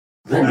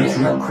The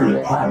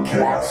Naturocrit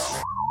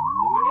Podcast.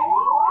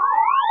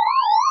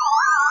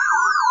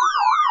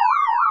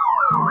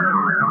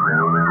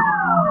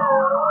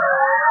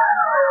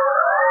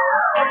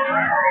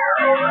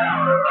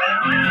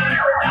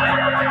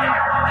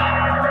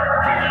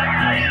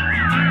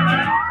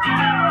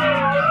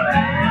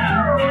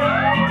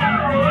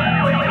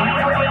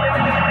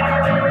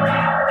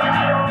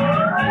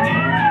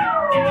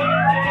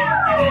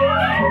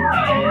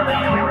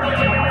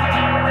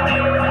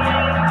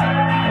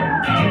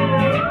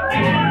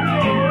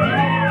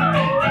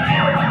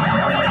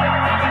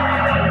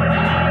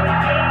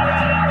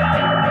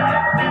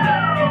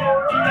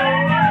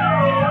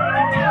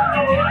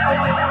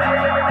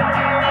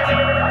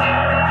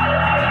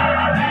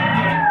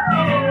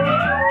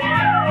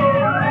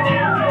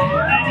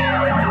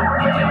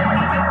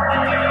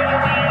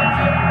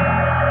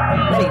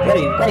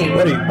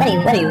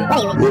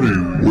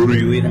 What are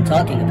you even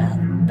talking about?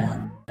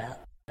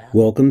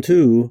 Welcome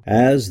to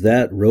As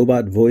That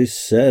Robot Voice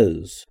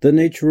Says, the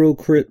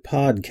Naturocrit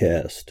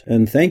Podcast,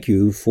 and thank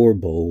you for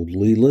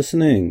boldly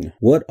listening.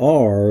 What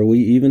are we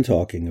even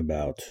talking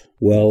about?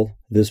 Well,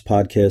 this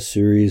podcast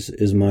series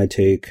is my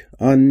take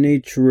on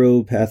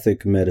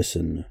naturopathic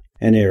medicine,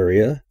 an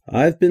area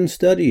I've been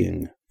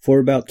studying for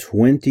about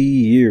 20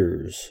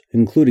 years,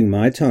 including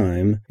my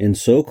time in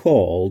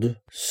so-called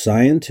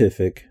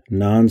scientific,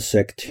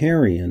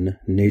 non-sectarian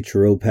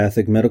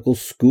naturopathic medical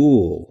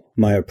school.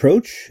 My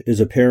approach is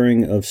a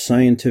pairing of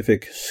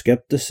scientific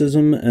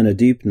skepticism and a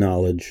deep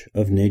knowledge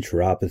of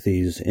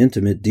naturopathy's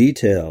intimate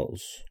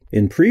details.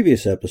 In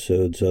previous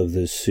episodes of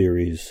this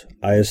series,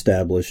 I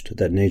established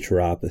that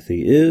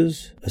naturopathy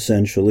is,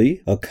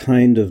 essentially, a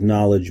kind of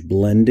knowledge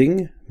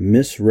blending,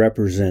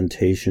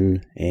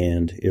 misrepresentation,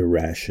 and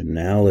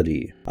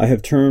irrationality. I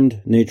have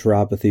termed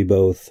naturopathy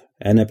both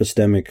an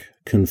epistemic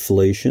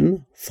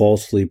conflation,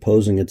 falsely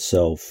posing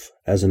itself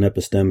as an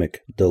epistemic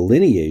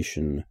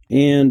delineation,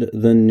 and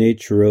the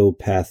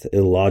naturopath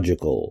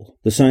illogical.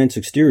 The science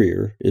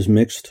exterior is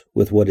mixed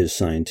with what is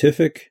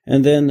scientific,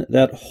 and then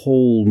that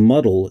whole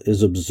muddle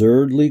is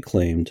absurdly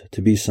claimed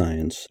to be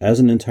science as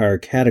an entire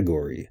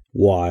category,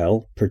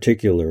 while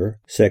particular,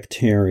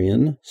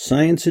 sectarian,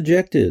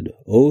 science-ejected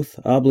oath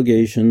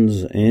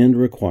obligations and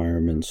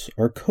requirements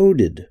are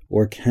coded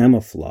or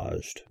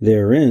camouflaged,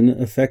 therein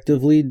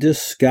effectively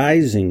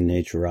disguising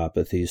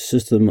naturopathy's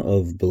system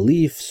of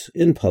beliefs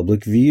in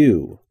public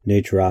view.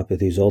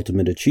 Naturopathy's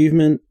ultimate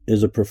achievement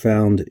is a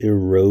profound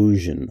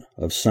erosion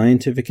of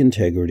scientific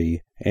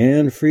integrity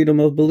and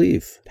freedom of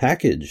belief,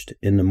 packaged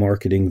in the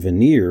marketing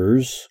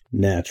veneers,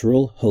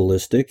 natural,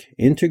 holistic,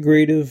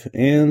 integrative,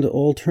 and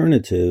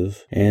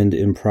alternative, and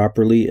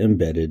improperly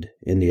embedded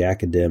in the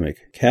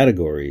academic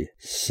category,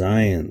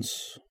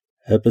 science.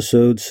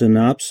 Episode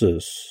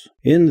synopsis.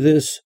 In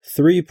this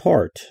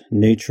 3-part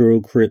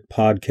Naturocrit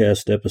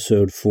Podcast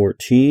episode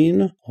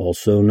 14,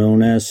 also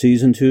known as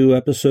Season 2,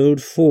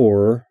 Episode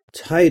 4,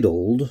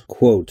 titled,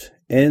 quote,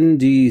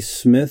 ND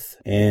Smith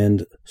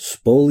and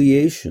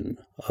Spoliation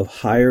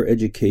of Higher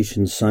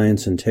Education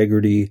Science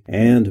Integrity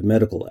and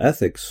Medical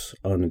Ethics,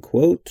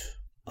 unquote,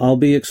 I'll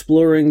be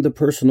exploring the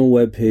personal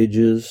web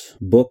pages,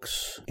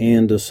 books,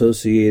 and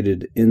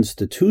associated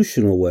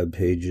institutional web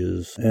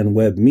pages and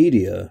web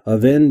media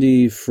of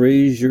ND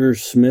Fraser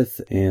Smith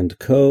and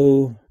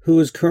Co., who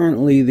is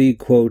currently the,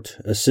 quote,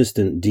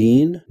 Assistant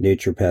Dean,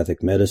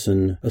 Naturopathic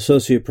Medicine,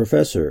 Associate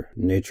Professor,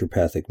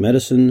 Naturopathic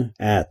Medicine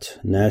at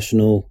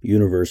National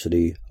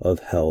University of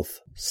Health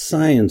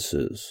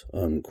Sciences,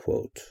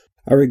 unquote.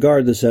 I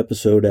regard this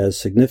episode as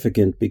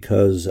significant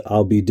because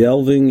I'll be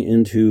delving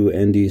into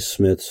ND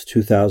Smith's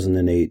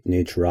 2008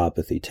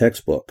 naturopathy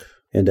textbook.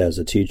 And as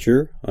a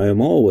teacher, I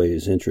am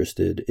always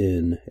interested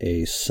in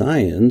a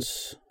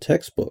science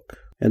textbook.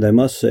 And I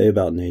must say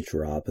about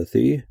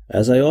naturopathy,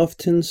 as I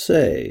often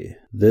say,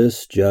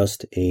 this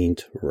just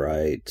ain't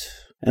right.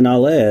 And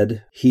I'll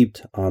add,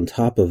 heaped on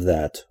top of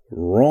that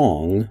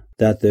wrong,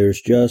 that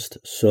there's just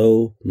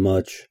so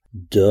much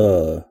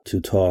to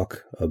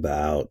talk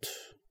about.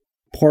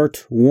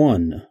 Part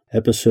 1,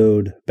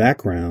 Episode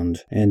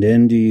Background and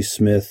ND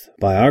Smith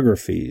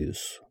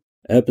Biographies.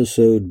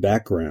 Episode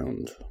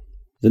Background.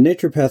 The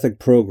naturopathic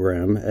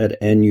program at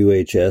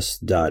nuhs.edu,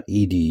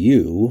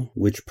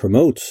 which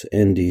promotes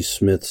ND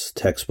Smith's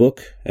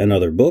textbook and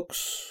other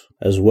books,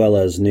 as well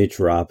as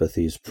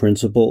naturopathy's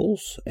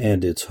principles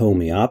and its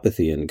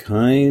homeopathy in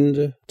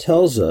kind,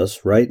 tells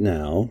us right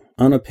now,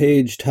 on a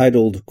page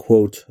titled,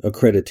 quote,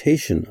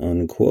 Accreditation,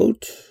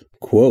 unquote,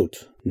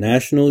 quote,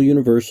 National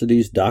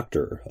University's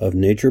Doctor of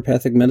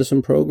Naturopathic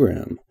Medicine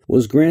program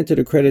was granted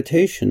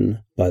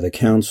accreditation by the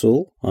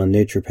Council on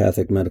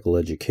Naturopathic Medical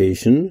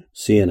Education,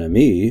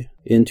 CNME,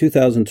 in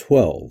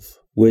 2012,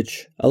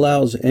 which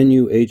allows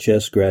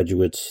NUHS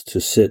graduates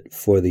to sit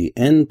for the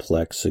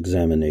NPLEX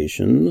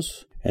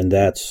examinations, and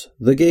that's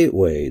the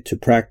gateway to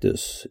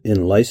practice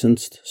in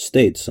licensed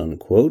states,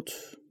 unquote,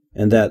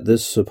 and that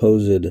this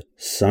supposed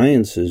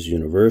sciences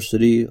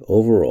university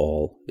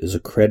overall is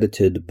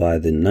accredited by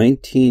the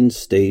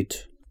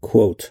 19-state,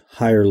 quote,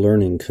 Higher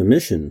Learning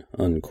Commission,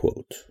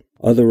 unquote.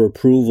 Other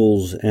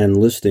approvals and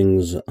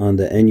listings on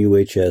the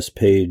NUHS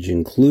page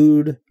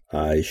include,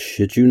 I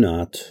shit you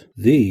not,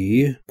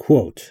 the,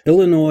 quote,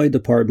 Illinois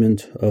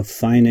Department of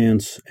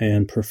Finance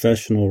and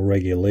Professional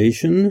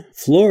Regulation,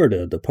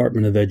 Florida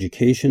Department of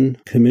Education,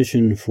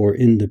 Commission for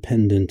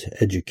Independent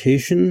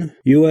Education,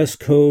 U.S.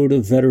 Code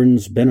of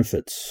Veterans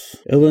Benefits,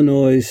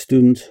 Illinois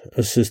Student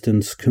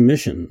Assistance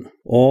Commission,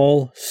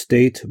 all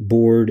state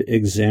board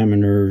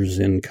examiners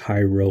in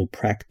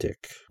chiropractic,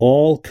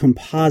 all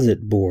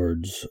composite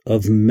boards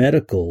of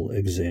medical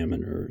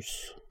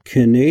examiners,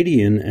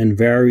 Canadian and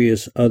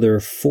various other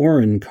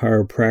foreign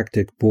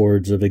chiropractic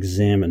boards of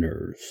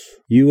examiners,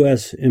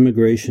 U.S.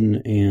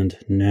 Immigration and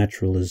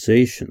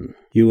Naturalization,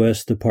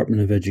 U.S.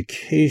 Department of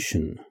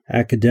Education,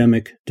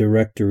 Academic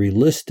Directory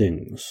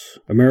Listings,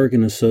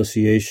 American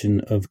Association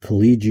of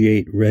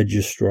Collegiate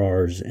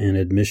Registrars and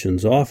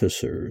Admissions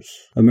Officers,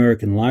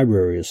 American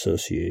Library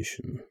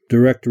Association,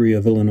 Directory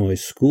of Illinois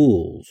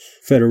Schools,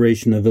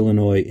 Federation of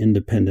Illinois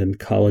Independent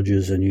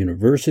Colleges and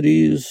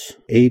Universities,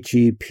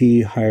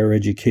 HEP Higher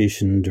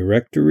Education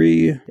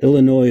Directory,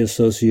 Illinois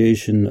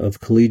Association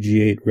of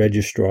Collegiate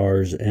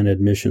Registrars and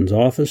Admissions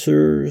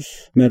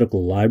Officers,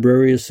 Medical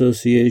Library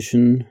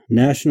Association,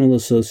 National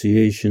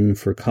Association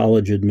for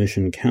College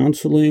Admission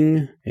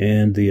Counseling,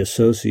 and the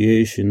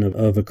Association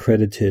of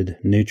Accredited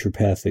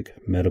Naturopathic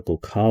Medical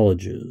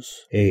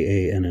Colleges,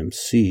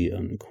 AANMC,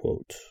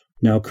 unquote.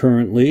 Now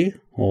currently,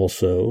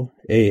 also,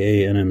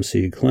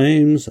 AANMC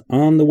claims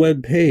on the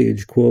web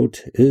page,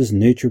 quote, is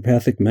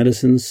naturopathic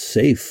medicine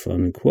safe,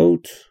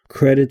 unquote,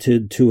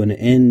 credited to an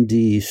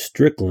ND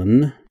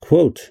Strickland,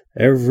 quote,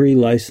 every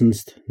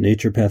licensed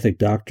naturopathic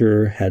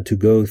doctor had to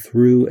go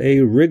through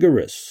a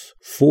rigorous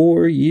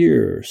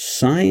 4-year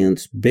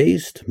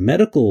science-based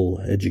medical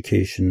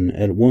education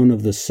at one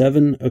of the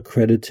 7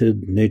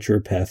 accredited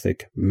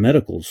naturopathic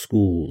medical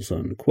schools,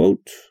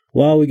 unquote.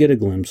 While we get a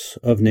glimpse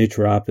of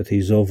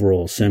naturopathy's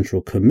overall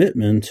central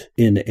commitment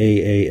in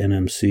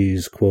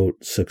AANMC's,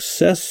 quote,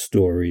 success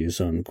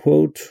stories,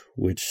 unquote,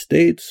 which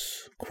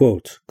states,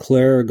 quote,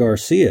 Claire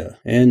Garcia,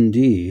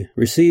 ND,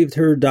 received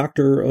her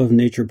Doctor of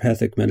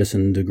Naturopathic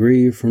Medicine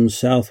degree from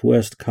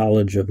Southwest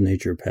College of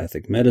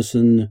Naturopathic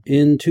Medicine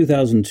in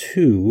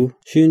 2002.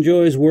 She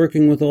enjoys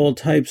working with all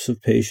types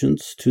of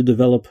patients to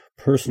develop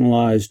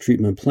personalized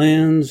treatment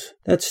plans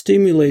that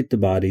stimulate the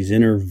body's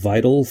inner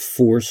vital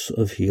force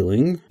of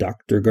healing.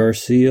 Dr.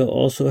 Garcia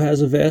also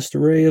has a vast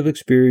array of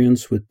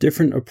experience with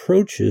different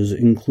approaches,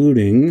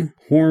 including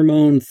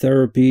hormone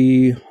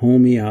therapy,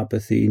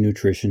 homeopathy,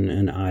 nutrition,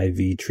 and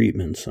IV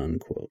treatments,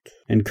 unquote.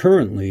 And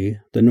currently,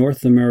 the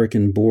North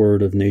American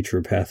Board of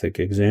Naturopathic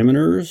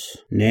Examiners,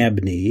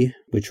 NABNE,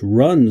 which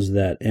runs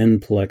that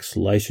NPLEX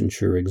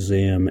licensure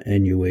exam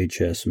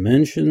NUHS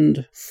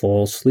mentioned,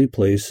 falsely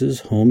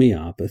places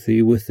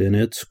homeopathy within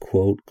its,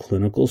 quote,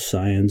 clinical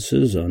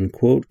sciences,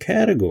 unquote,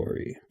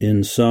 category.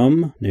 In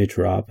sum,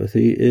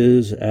 naturopathy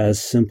is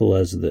as simple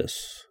as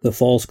this. The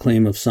false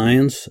claim of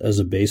science as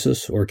a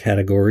basis or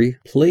category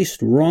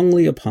placed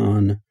wrongly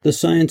upon the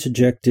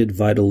science-ejected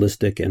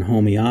vitalistic and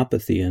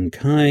homeopathy in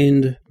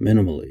kind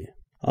minimally.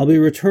 I'll be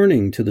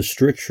returning to the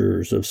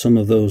strictures of some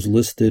of those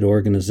listed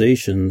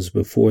organizations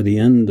before the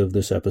end of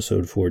this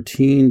episode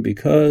 14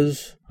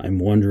 because I'm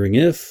wondering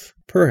if,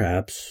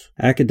 perhaps,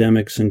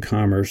 academics and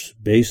commerce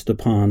based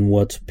upon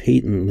what's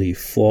patently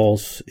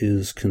false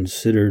is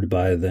considered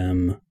by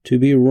them to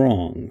be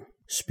wrong.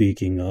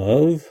 Speaking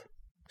of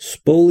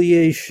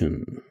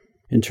spoliation.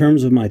 In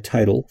terms of my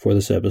title for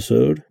this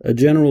episode, a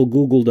general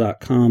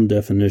Google.com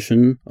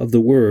definition of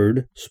the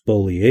word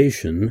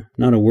spoliation,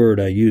 not a word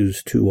I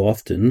use too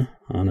often,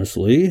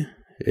 honestly,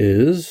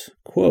 is,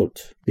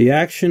 quote, the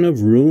action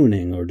of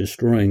ruining or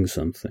destroying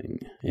something,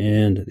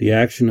 and the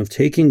action of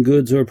taking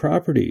goods or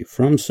property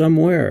from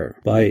somewhere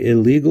by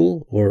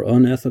illegal or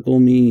unethical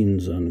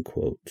means,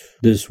 unquote.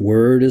 This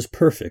word is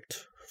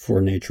perfect for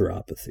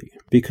naturopathy,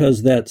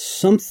 because that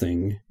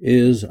something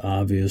is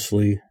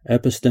obviously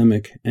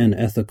epistemic and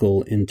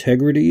ethical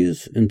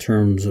integrities in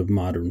terms of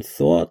modern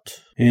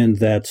thought, and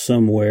that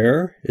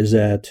somewhere is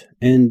at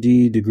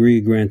ND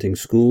degree-granting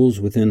schools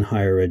within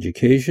higher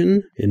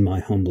education, in my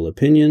humble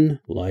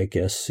opinion, like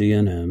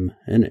SCNM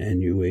and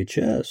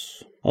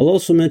NUHS. I'll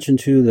also mention,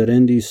 too, that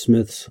ND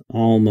Smith's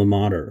alma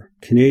mater,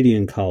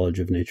 Canadian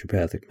College of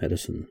Naturopathic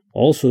Medicine,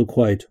 also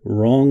quite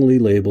wrongly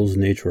labels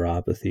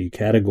naturopathy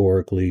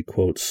categorically,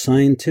 quote,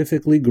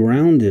 scientifically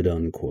grounded,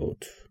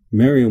 unquote.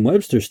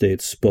 Merriam-Webster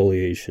states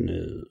spoliation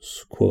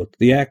is, quote,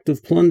 the act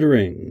of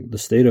plundering, the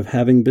state of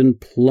having been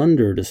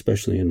plundered,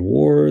 especially in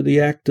war,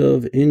 the act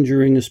of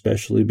injuring,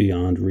 especially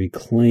beyond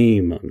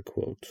reclaim,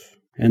 unquote.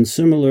 And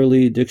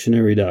similarly,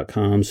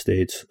 dictionary.com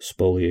states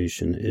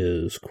spoliation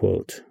is,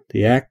 quote,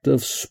 the act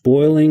of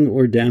spoiling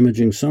or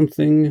damaging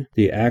something,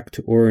 the act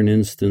or an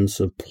instance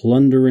of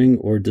plundering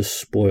or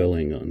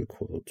despoiling,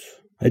 unquote.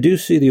 I do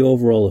see the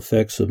overall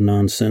effects of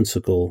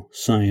nonsensical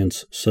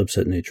science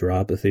subset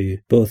naturopathy,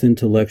 both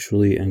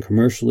intellectually and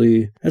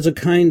commercially, as a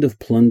kind of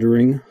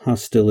plundering,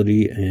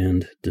 hostility,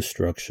 and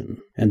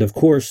destruction. And of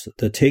course,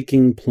 the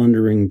taking,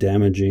 plundering,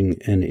 damaging,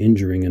 and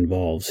injuring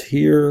involves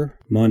here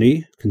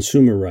money,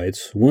 consumer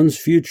rights, one's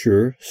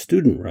future,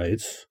 student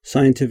rights,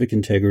 scientific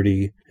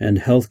integrity, and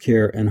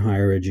healthcare and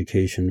higher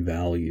education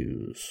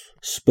values.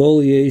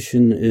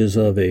 Spoliation is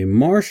of a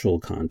martial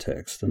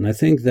context, and I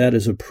think that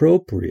is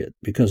appropriate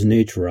because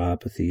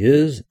naturopathy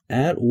is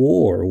at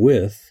war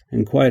with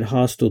and quite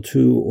hostile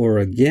to or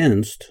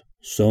against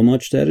so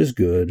much that is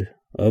good,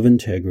 of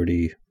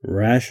integrity,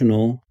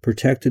 rational,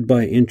 protected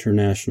by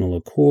international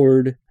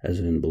accord, as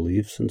in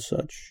beliefs and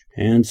such,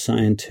 and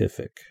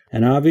scientific.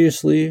 And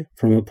obviously,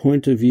 from a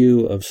point of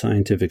view of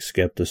scientific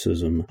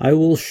skepticism, I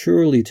will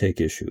surely take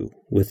issue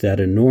with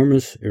that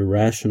enormous,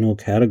 irrational,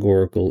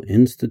 categorical,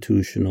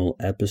 institutional,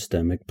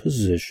 epistemic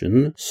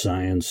position,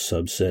 science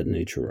subset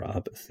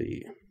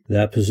naturopathy.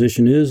 That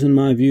position is, in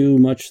my view,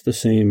 much the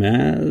same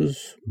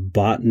as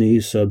botany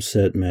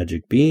subset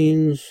magic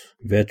beans,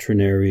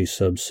 veterinary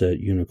subset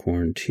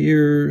unicorn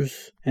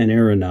tears, and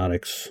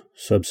aeronautics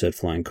subset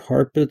flying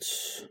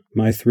carpets,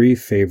 my three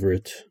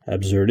favorite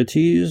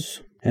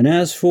absurdities. And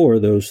as for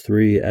those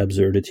three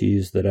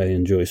absurdities that I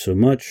enjoy so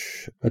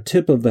much, a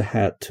tip of the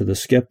hat to the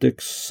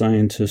skeptics,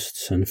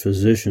 scientists, and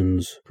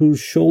physicians whose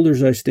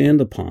shoulders I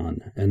stand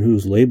upon and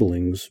whose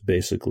labelings,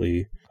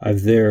 basically,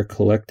 I've there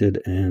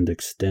collected and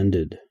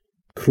extended.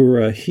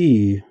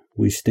 Kurahi,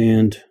 we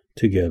stand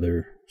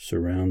together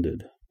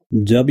surrounded.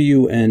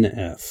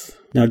 WNF.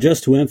 Now,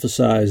 just to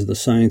emphasize the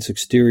science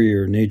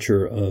exterior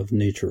nature of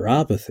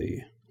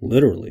naturopathy,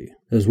 literally,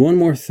 there's one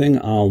more thing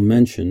I'll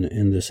mention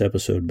in this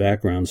episode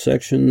background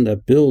section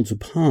that builds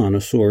upon a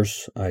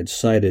source I'd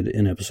cited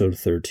in episode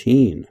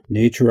 13.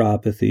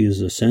 Naturopathy's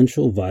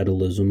essential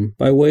vitalism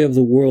by way of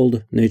the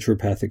World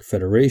Naturopathic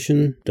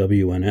Federation,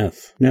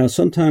 WNF. Now,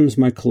 sometimes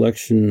my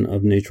collection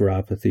of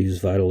naturopathy's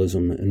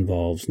vitalism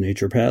involves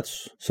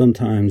naturopaths.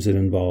 Sometimes it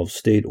involves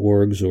state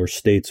orgs or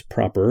states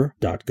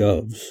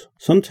proper.govs.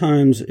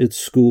 Sometimes it's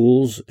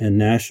schools and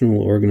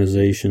national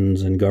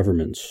organizations and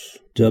governments.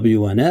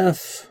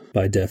 WNF,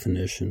 by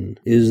definition,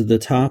 is the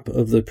top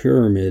of the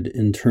pyramid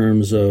in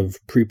terms of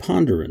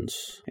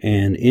preponderance,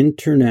 an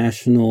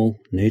international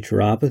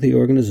naturopathy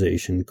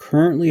organization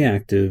currently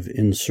active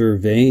in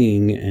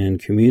surveying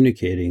and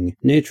communicating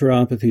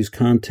naturopathy's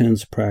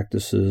contents,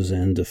 practices,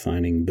 and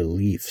defining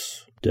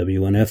beliefs.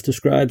 WNF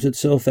describes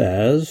itself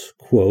as,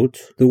 quote,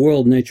 the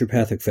World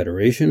Naturopathic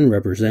Federation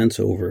represents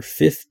over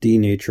 50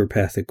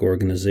 naturopathic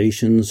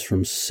organizations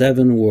from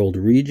 7 world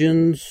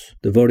regions.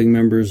 The voting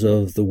members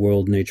of the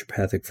World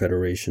Naturopathic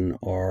Federation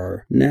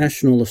are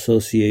national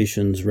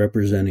associations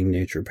representing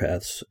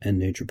naturopaths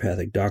and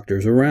naturopathic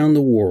doctors around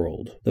the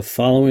world. The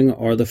following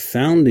are the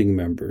founding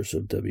members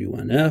of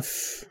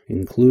WNF,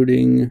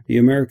 including the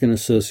American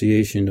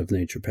Association of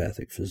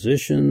Naturopathic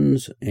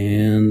Physicians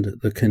and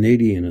the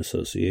Canadian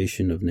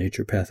Association of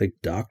Naturopathic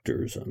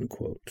Doctors,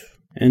 unquote.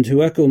 And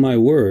to echo my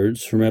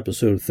words from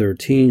episode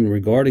 13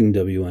 regarding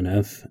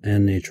WNF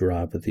and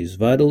naturopathy's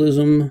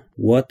vitalism,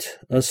 what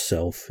a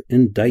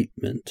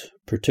self-indictment,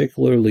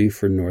 particularly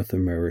for North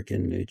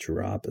American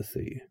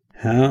naturopathy.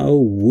 How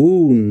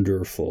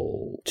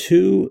wonderful.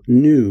 2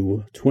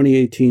 new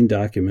 2018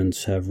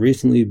 documents have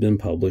recently been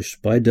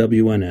published by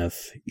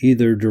WNF,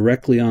 either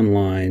directly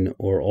online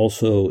or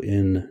also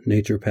in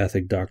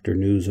Naturopathic Doctor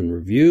News and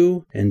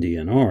Review,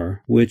 NDNR,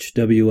 which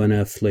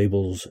WNF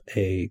labels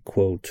a,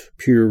 quote,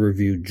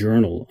 peer-reviewed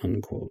journal,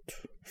 unquote.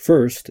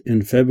 First,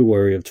 in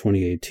February of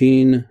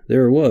 2018,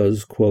 there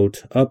was,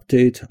 quote,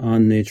 Update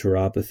on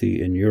Naturopathy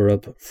in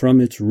Europe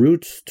from its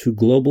roots to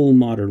global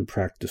modern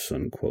practice,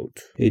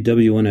 unquote, a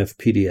WNF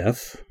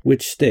PDF,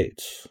 which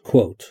states,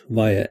 quote,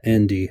 via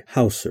ND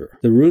Hauser,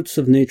 the roots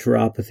of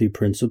naturopathy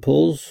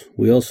principles.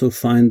 We also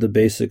find the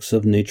basics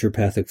of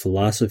naturopathic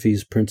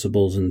philosophies,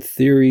 principles, and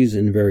theories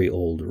in very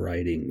old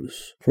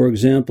writings. For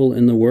example,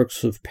 in the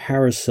works of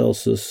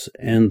Paracelsus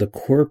and the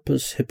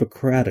Corpus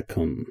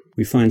Hippocraticum,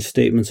 we find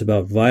statements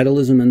about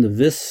vitalism and the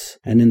vis,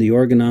 and in the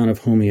Organon of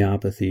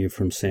Homeopathy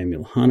from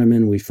Samuel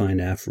Hahnemann, we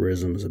find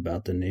aphorisms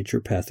about the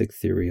naturopathic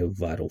theory of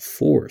vital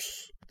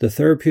force. The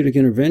therapeutic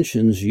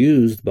interventions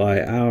used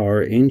by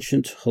our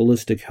ancient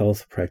holistic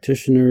health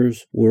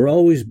practitioners were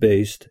always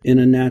based in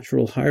a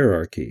natural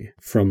hierarchy,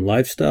 from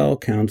lifestyle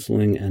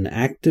counseling and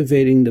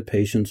activating the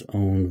patient's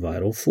own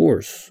vital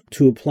force,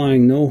 to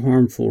applying no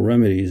harmful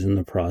remedies in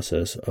the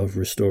process of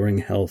restoring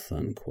health,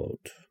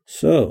 unquote.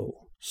 So,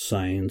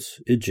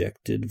 science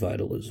ejected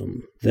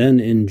vitalism. Then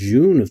in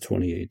June of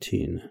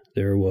 2018,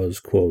 there was,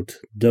 quote,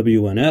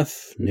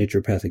 WNF,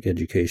 Naturopathic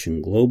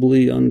Education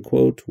Globally,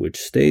 unquote, which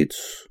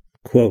states,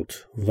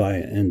 Quote,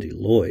 via Andy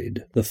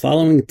Lloyd, the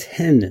following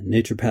 10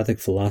 naturopathic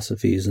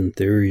philosophies and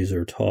theories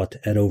are taught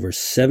at over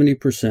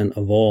 70%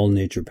 of all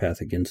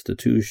naturopathic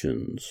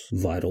institutions.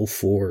 Vital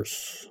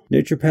force.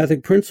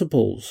 Naturopathic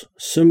principles,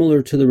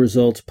 similar to the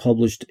results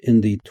published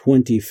in the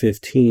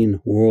 2015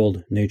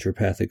 World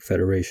Naturopathic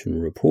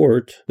Federation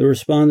report, the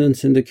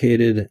respondents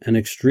indicated an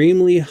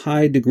extremely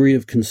high degree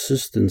of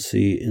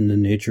consistency in the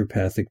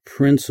naturopathic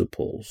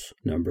principles.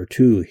 Number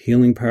 2,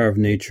 healing power of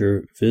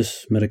nature,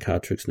 vis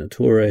medicatrix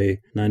naturae,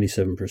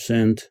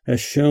 97%, as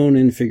shown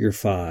in Figure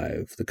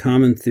 5. The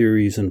common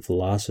theories and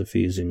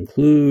philosophies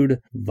include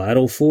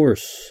vital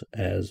force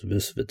as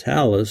vis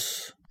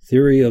vitalis,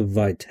 theory of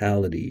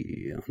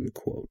vitality,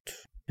 unquote.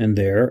 And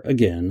there,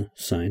 again,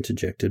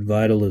 science-ejected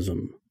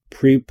vitalism.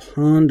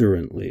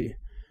 Preponderantly,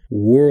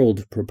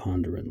 world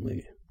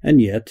preponderantly.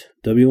 And yet,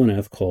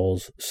 WNF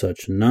calls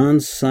such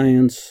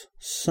non-science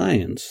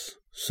science,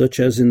 such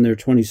as in their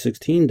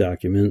 2016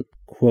 document,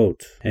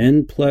 quote,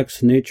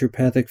 NPLEX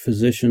Naturopathic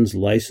Physicians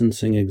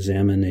Licensing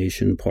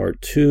Examination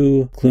Part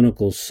 2,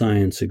 Clinical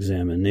Science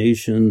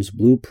Examinations,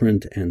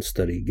 Blueprint and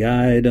Study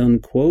Guide,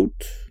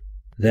 unquote.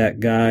 That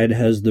guide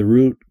has the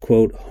root,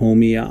 quote,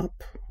 homeop,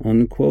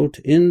 unquote,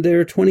 in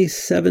there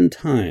 27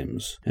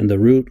 times, and the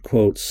root,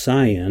 quote,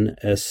 scien,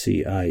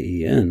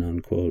 S-C-I-E-N,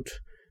 unquote,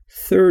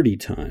 30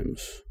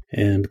 times,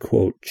 and,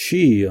 quote,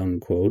 chi,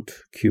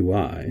 unquote,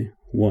 Q-I,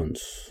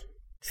 once.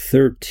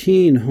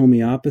 13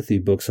 homeopathy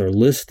books are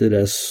listed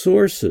as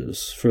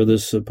sources for the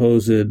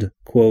supposed,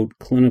 quote,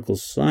 clinical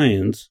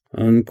science,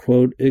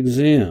 unquote,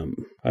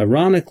 exam.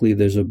 Ironically,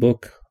 there's a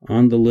book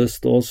on the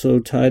list also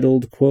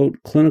titled,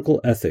 quote, clinical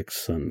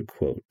ethics,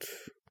 unquote.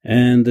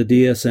 And the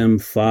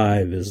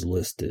DSM-5 is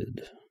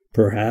listed.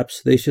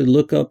 Perhaps they should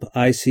look up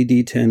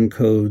ICD-10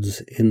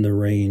 codes in the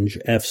range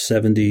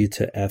F70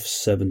 to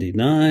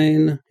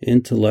F79,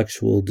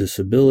 intellectual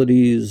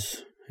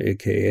disabilities,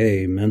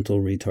 aka mental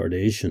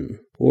retardation,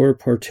 or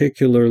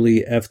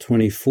particularly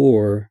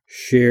F24,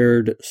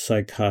 shared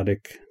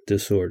psychotic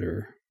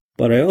disorder.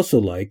 But I also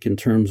like, in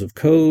terms of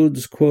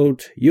codes,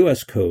 quote,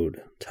 U.S.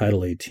 Code,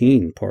 Title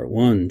 18, Part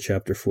 1,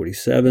 Chapter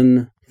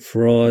 47,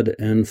 Fraud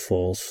and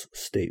False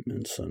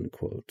Statements,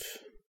 unquote.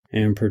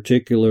 And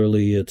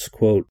particularly it's,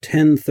 quote,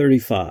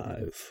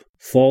 1035,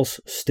 false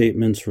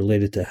statements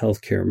related to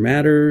healthcare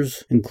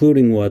matters,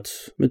 including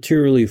what's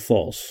materially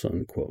false,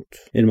 unquote.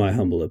 In my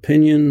humble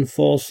opinion,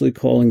 falsely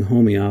calling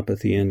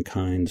homeopathy and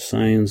kind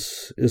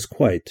science is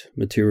quite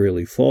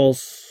materially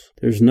false.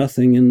 There's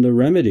nothing in the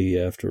remedy,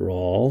 after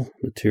all,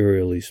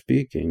 materially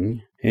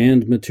speaking,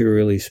 and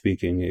materially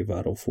speaking, a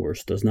vital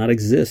force does not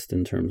exist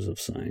in terms of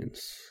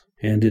science,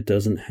 and it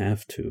doesn't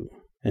have to.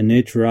 And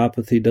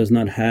naturopathy does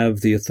not have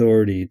the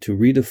authority to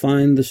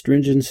redefine the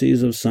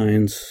stringencies of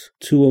science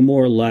to a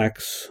more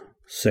lax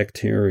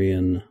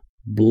sectarian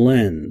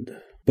blend.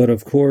 But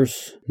of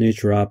course,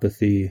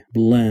 naturopathy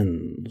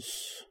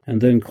blends,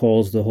 and then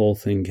calls the whole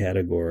thing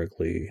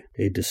categorically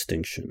a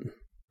distinction.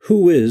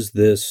 Who is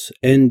this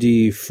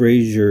ND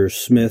Fraser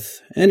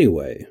Smith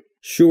anyway?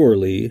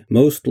 Surely,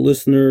 most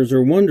listeners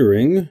are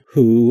wondering,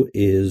 who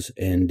is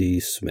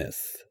ND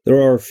Smith? There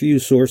are a few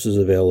sources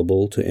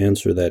available to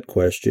answer that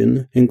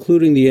question,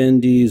 including the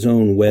ND's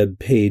own web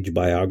page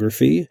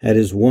biography at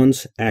his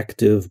once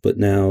active but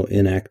now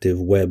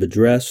inactive web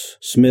address,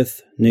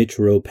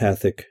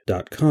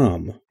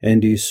 smithnaturopathic.com.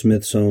 ND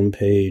Smith's own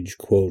page,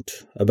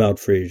 quote, about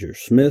Fraser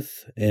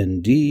Smith,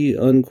 ND,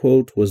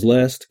 unquote, was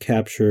last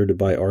captured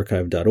by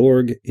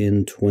archive.org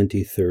in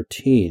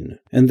 2013.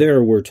 And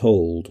there we're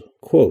told,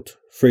 quote,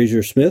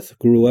 Fraser Smith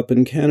grew up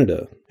in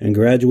Canada and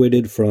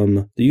graduated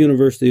from the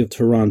University of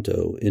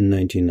Toronto in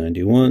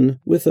 1991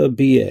 with a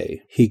BA.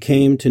 He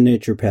came to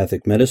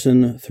naturopathic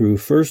medicine through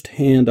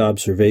first-hand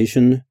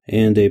observation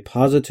and a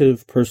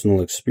positive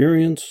personal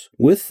experience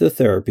with the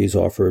therapies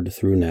offered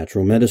through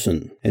natural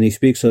medicine. And he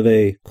speaks of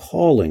a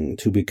calling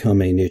to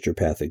become a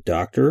naturopathic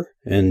doctor.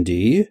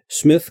 ND.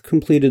 Smith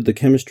completed the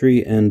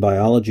chemistry and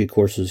biology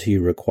courses he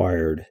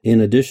required, in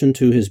addition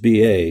to his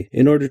BA,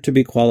 in order to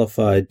be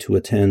qualified to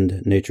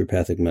attend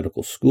naturopathic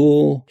medical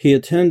school. He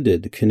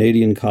attended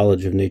Canadian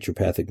College of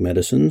Naturopathic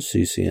Medicine,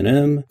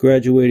 CCNM,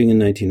 graduating in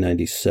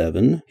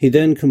 1997. He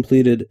then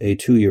completed a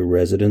 2-year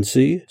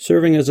residency,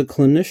 serving as a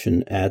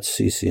clinician at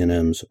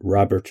CCNM's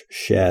Robert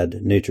Shad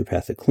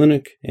Naturopathic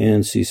Clinic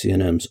and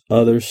CCNM's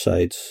other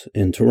sites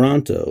in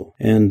Toronto,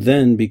 and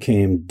then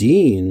became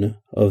Dean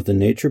of the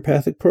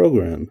Naturopathic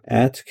Program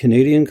at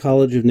Canadian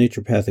College of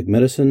Naturopathic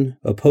Medicine,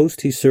 a post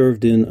he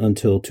served in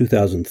until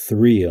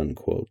 2003,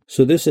 unquote.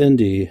 So this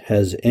ND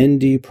has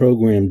ND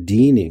Program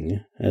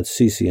Deaning at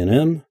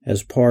CCNM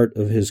as part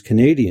of his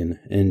Canadian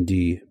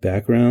ND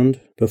background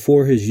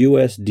before his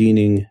U.S.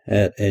 Deaning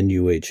at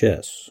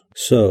NUHS.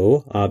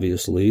 So,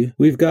 obviously,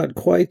 we've got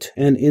quite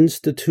an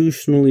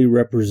institutionally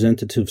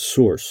representative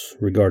source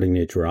regarding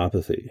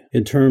naturopathy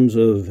in terms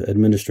of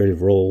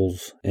administrative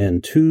roles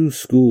and 2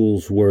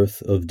 schools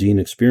worth of dean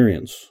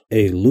experience.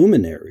 A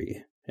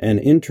luminary, an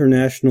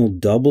international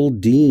double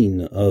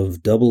dean of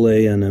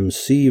AA and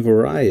MC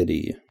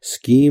variety,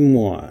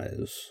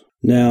 scheme-wise.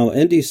 Now,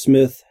 ND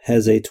Smith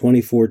has a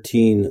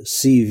 2014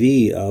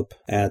 CV up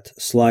at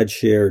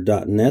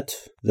slideshare.net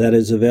that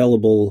is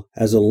available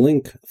as a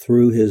link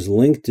through his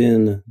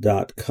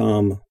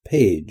LinkedIn.com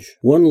page.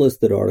 One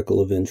listed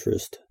article of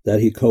interest that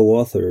he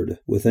co-authored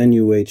with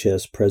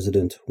NUHS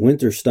President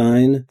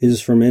Winterstein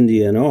is from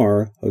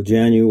NDNR of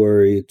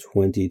January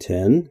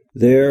 2010.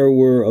 There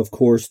we're, of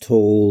course,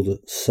 told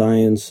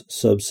science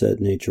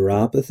subset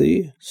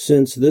naturopathy,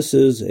 since this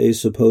is a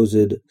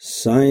supposed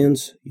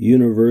science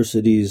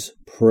university's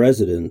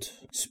president.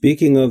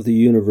 Speaking of the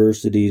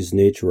university's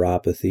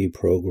naturopathy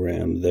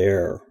program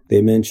there,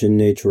 they mention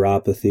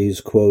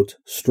naturopathy's, quote,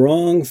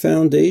 strong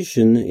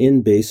foundation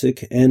in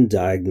basic and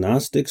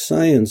diagnostic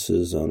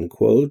sciences,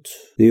 unquote,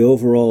 the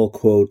overall,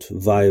 quote,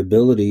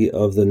 viability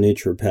of the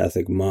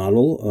naturopathic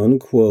model,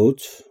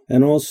 unquote,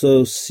 and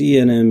also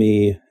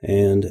CNME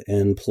and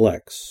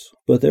NPLEX.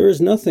 But there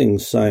is nothing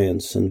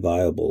science and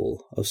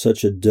viable of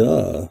such a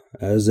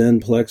as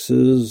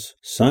NPLEX's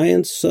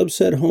science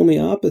subset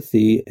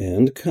homeopathy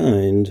and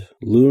kind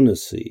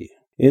lunacy.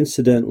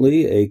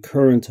 Incidentally, a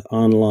current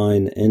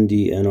online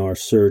NDNR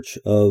search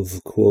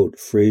of, quote,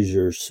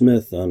 Fraser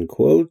Smith,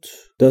 unquote,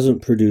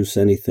 doesn't produce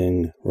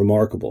anything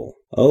remarkable.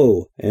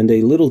 Oh, and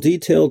a little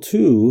detail,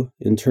 too,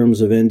 in terms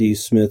of ND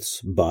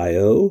Smith's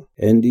bio.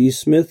 ND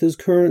Smith is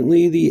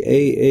currently the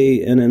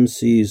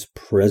AANMC's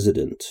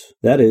president.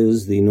 That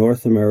is, the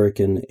North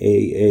American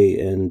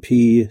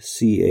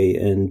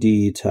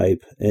AANP-CAND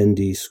type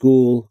ND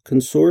School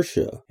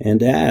Consortia.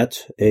 And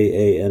at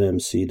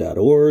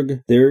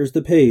AANMC.org, there's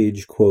the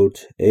page,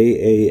 quote,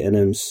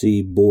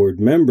 AANMC board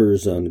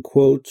members,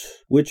 unquote,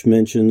 which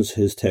mentions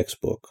his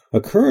textbook.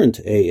 A current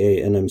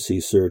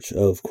AANMC search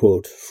of,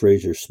 quote,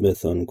 Fraser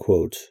Smith,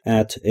 unquote,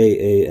 at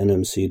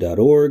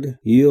AANMC.org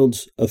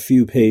yields a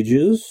few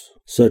pages,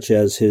 such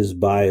as his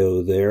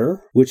bio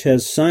there, which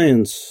has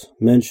science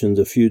mentioned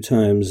a few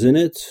times in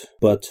it,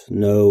 but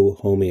no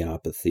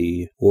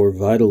homeopathy or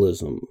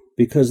vitalism.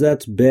 Because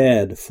that's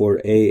bad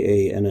for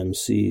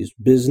AANMC's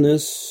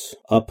business,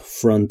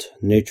 upfront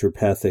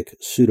naturopathic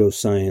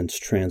pseudoscience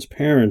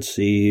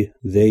transparency.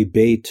 They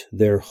bait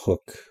their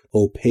hook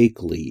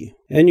opaquely.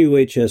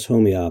 NUHS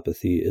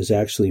homeopathy is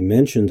actually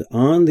mentioned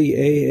on the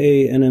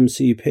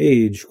AANMC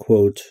page,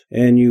 quote,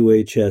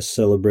 NUHS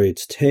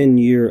celebrates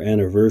 10-year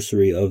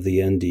anniversary of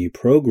the ND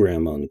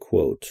program,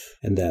 unquote.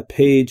 And that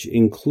page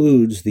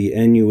includes the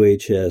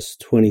NUHS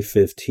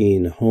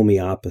 2015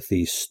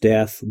 homeopathy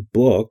staff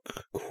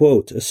book,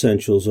 quote,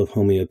 Essentials of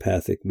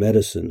Homeopathic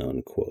Medicine,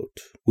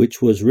 unquote,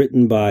 which was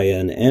written by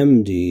an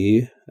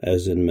MD,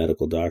 as in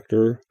medical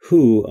doctor,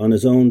 who on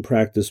his own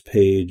practice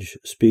page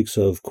speaks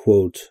of,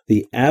 quote,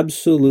 the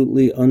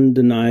absolutely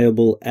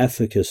undeniable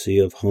efficacy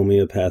of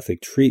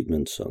homeopathic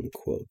treatments,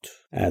 unquote,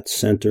 at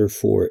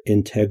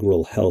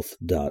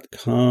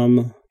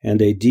centerforintegralhealth.com, and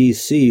a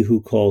DC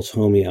who calls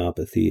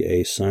homeopathy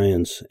a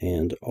science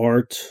and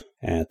art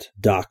at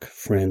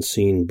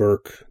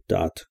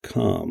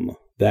docfrancineburke.com.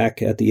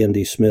 Back at the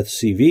ND Smith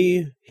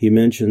CV, he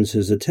mentions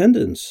his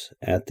attendance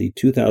at the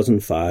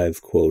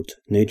 2005, quote,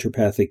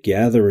 Naturopathic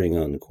Gathering,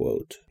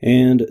 unquote,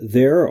 and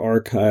their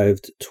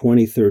archived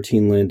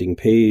 2013 landing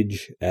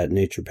page at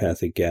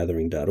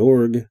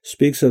naturopathicgathering.org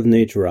speaks of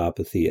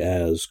naturopathy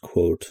as,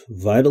 quote,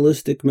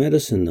 vitalistic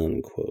medicine,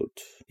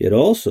 unquote. Yet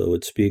also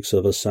it speaks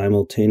of a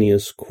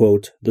simultaneous,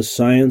 quote, the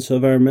science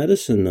of our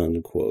medicine,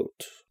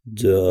 unquote.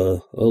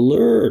 Duh,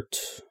 alert.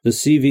 The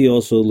CV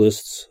also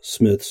lists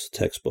Smith's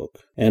textbook.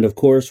 And of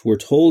course, we're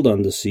told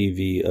on the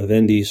CV of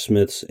ND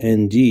Smith's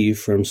ND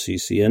from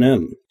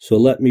CCNM. So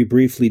let me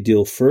briefly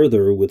deal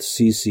further with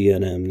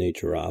CCNM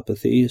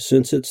naturopathy,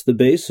 since it's the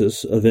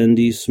basis of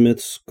ND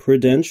Smith's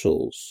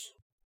credentials.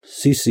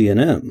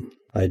 CCNM.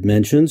 I'd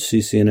mentioned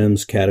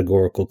CCNM's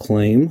categorical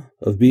claim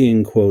of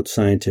being, quote,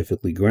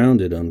 scientifically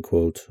grounded,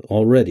 unquote,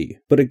 already,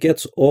 but it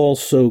gets all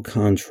so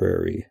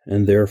contrary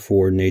and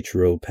therefore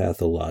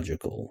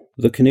naturopathological.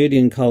 The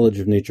Canadian College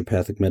of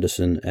Naturopathic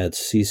Medicine at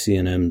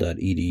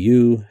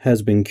ccnm.edu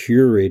has been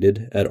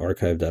curated at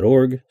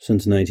archive.org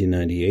since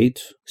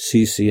 1998.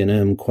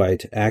 CCNM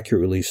quite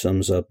accurately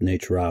sums up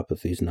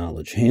naturopathy's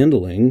knowledge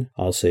handling,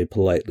 I'll say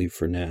politely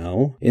for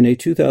now, in a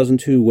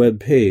 2002 web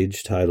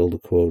page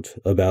titled, quote,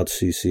 About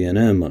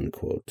CCNM,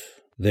 unquote.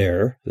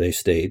 There, they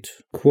state,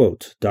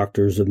 quote,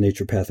 doctors of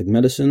naturopathic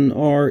medicine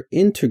are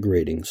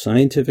integrating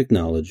scientific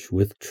knowledge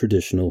with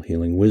traditional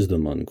healing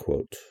wisdom,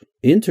 unquote.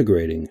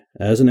 Integrating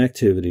as an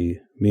activity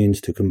means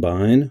to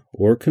combine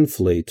or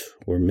conflate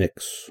or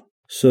mix.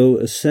 So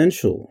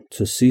essential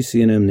to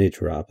CCNM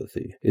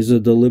naturopathy is a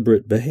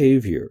deliberate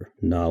behavior,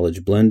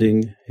 knowledge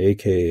blending,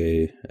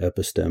 aka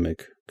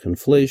epistemic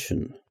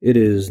conflation. It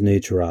is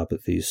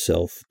naturopathy's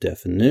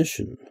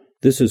self-definition.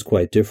 This is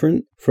quite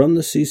different from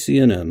the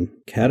CCNM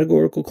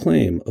categorical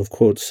claim of,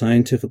 quote,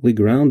 scientifically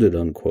grounded,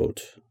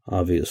 unquote,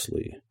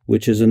 obviously,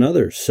 which is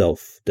another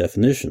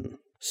self-definition.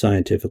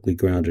 Scientifically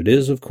grounded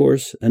is, of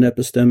course, an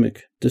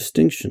epistemic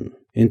distinction.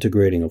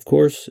 Integrating, of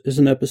course, is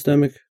an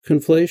epistemic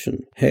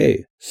conflation.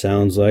 Hey,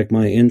 sounds like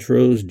my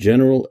intro's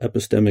general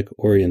epistemic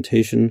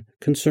orientation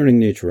concerning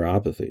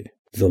naturopathy.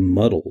 The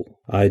Muddle.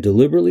 I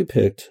deliberately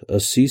picked a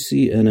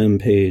CCNM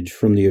page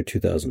from the year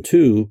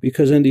 2002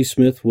 because ND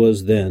Smith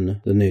was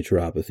then the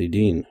naturopathy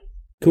dean.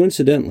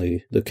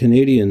 Coincidentally, the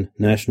Canadian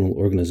National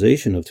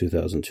Organization of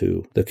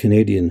 2002, the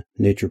Canadian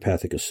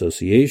Naturopathic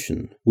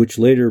Association, which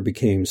later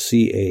became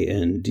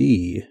CAND,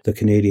 the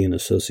Canadian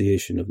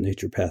Association of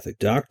Naturopathic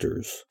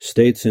Doctors,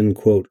 states in,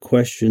 quote,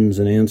 questions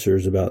and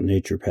answers about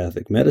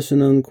naturopathic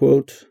medicine,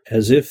 unquote,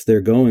 as if they're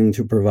going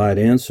to provide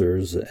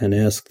answers and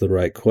ask the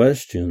right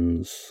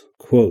questions.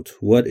 Quote,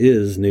 what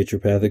is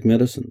naturopathic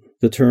medicine?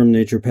 The term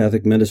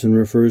naturopathic medicine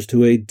refers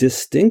to a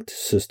distinct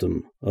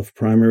system of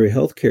primary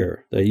health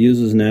care that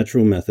uses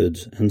natural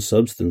methods and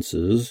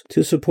substances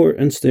to support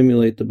and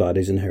stimulate the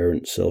body's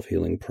inherent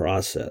self-healing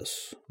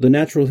process. The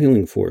natural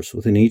healing force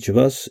within each of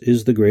us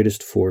is the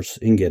greatest force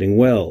in getting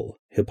well.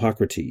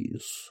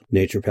 Hippocrates.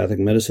 Naturopathic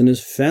medicine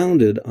is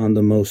founded on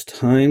the most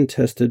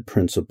time-tested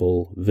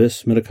principle,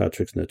 vis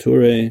medicatrix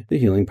naturae, the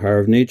healing power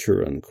of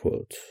nature,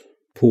 unquote.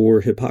 Poor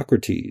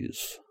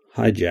Hippocrates.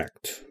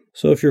 Hijacked.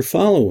 So if you're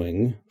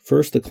following,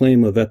 first a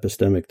claim of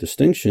epistemic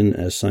distinction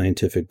as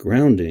scientific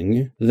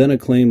grounding, then a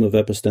claim of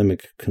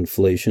epistemic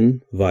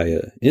conflation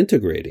via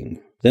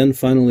integrating, then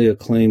finally a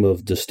claim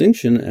of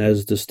distinction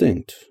as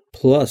distinct.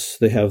 Plus,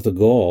 they have the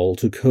gall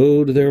to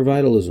code their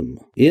vitalism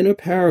in a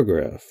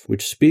paragraph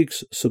which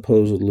speaks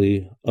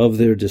supposedly of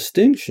their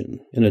distinction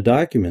in a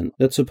document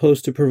that's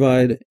supposed to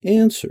provide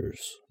answers.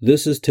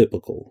 This is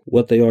typical.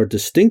 What they are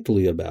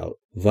distinctly about,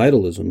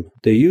 vitalism,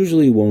 they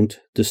usually won't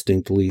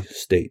distinctly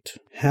state.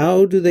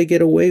 How do they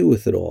get away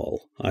with it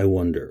all, I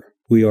wonder?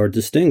 We are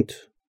distinct.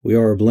 We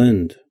are a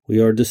blend. We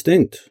are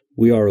distinct.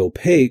 We are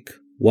opaque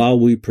while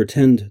we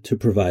pretend to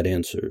provide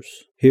answers.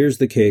 Here's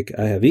the cake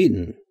I have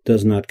eaten.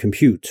 Does not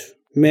compute.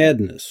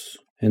 Madness.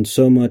 And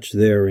so much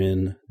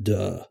therein,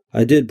 duh.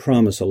 I did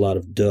promise a lot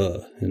of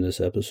duh in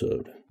this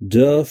episode.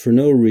 Duh for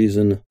no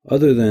reason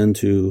other than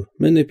to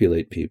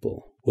manipulate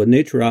people. What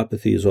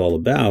naturopathy is all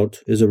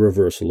about is a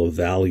reversal of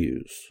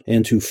values,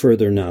 and to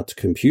further not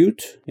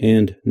compute,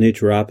 and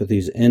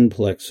naturopathy's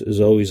NPlex is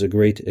always a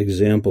great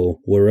example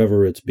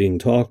wherever it's being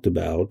talked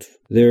about.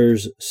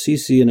 There's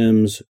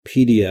CCNM's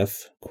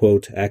PDF,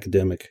 quote,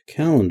 academic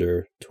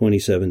calendar,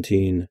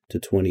 2017 to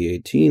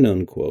 2018,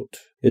 unquote.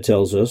 It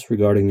tells us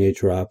regarding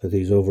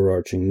naturopathy's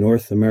overarching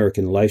North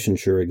American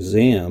licensure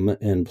exam,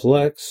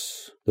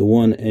 NPlex, the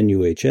one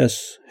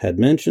NUHS had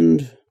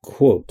mentioned,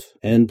 quote,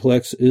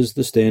 NPlex is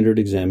the standard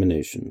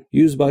examination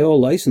used by all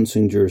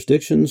licensing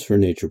jurisdictions for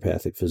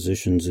naturopathic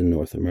physicians in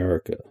North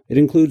America. It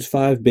includes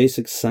 5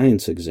 basic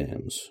science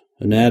exams: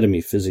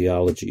 anatomy,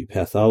 physiology,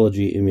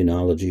 pathology,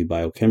 immunology,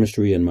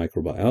 biochemistry, and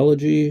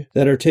microbiology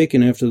that are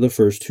taken after the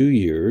first 2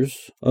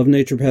 years of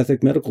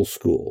naturopathic medical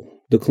school.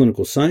 The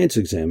clinical science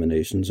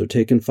examinations are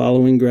taken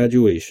following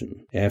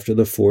graduation. After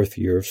the 4th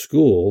year of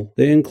school,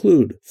 they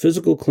include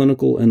physical,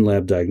 clinical, and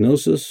lab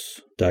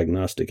diagnosis,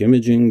 diagnostic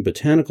imaging,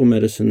 botanical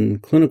medicine,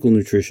 clinical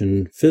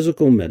nutrition,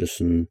 physical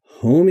medicine,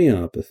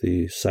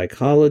 homeopathy,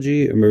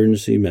 psychology,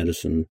 emergency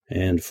medicine,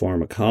 and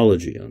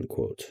pharmacology,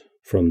 unquote.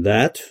 From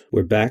that,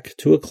 we're back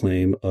to a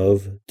claim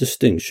of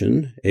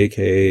distinction,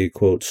 aka,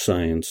 quote,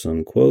 science,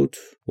 unquote,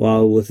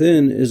 while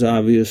within is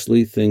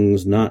obviously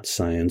things not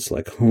science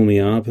like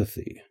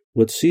homeopathy.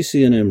 What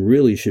CCNM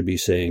really should be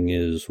saying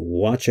is,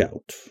 watch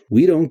out.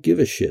 We don't give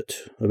a shit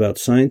about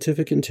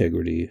scientific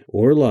integrity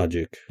or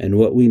logic, and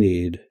what we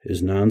need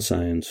is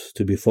non-science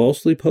to be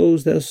falsely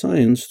posed as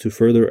science to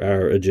further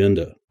our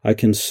agenda. I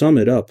can sum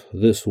it up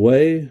this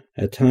way.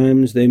 At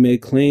times they may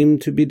claim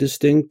to be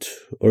distinct,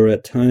 or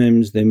at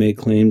times they may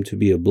claim to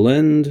be a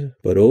blend,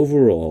 but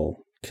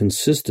overall,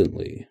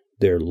 consistently,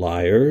 they're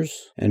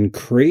liars and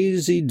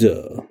crazy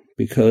duh.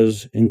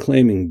 Because in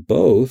claiming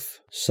both,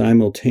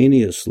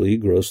 simultaneously,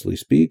 grossly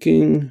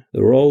speaking,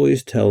 they're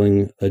always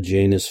telling a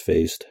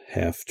Janus-faced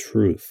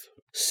half-truth.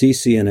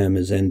 CCNM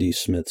is ND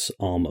Smith's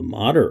alma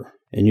mater,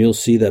 and you'll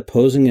see that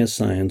posing as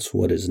science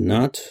what is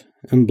not,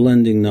 and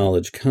blending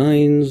knowledge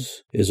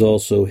kinds, is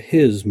also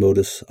his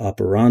modus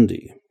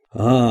operandi.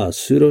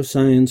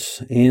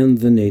 Pseudoscience and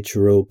the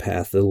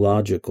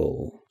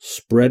naturopathological,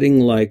 spreading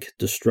like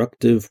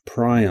destructive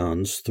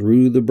prions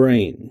through the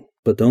brain.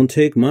 But don't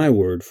take my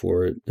word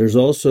for it. There's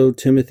also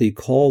Timothy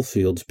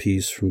Caulfield's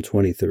piece from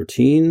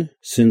 2013.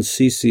 Since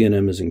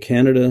CCNM is in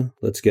Canada,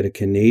 let's get a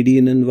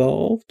Canadian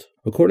involved.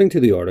 According to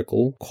the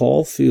article,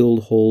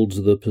 Caulfield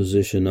holds the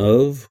position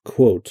of,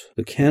 quote,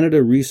 the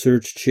Canada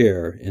Research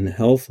Chair in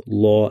Health,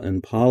 Law,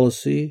 and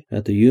Policy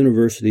at the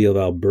University of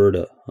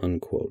Alberta,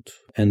 unquote.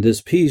 And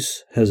this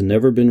piece has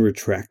never been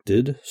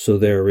retracted, so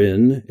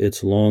therein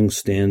it's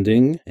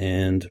long-standing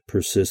and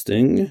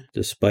persisting,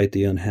 despite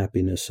the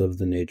unhappiness of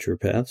the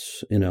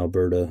naturopaths in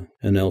Alberta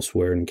and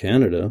elsewhere in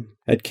Canada.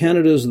 At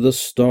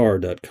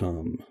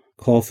canadasthestar.com,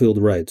 Caulfield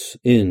writes,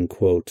 in,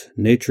 quote,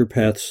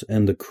 naturopaths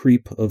and the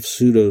creep of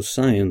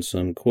pseudoscience,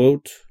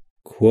 unquote,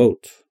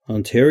 quote,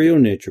 Ontario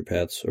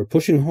naturopaths are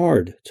pushing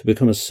hard to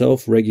become a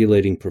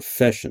self-regulating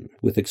profession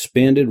with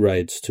expanded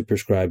rights to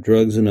prescribe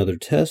drugs and other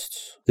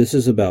tests. This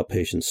is about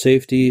patient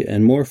safety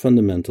and, more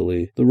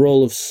fundamentally, the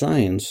role of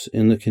science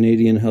in the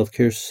Canadian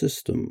healthcare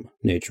system.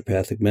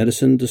 Naturopathic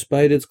medicine,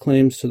 despite its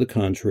claims to the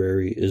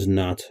contrary, is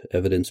not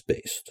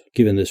evidence-based.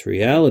 Given this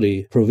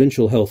reality,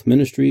 provincial health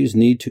ministries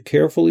need to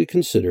carefully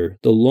consider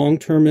the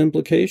long-term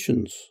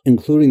implications,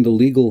 including the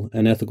legal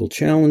and ethical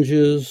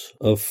challenges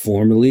of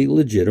formally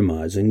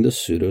legitimizing the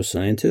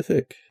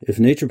pseudoscientific. If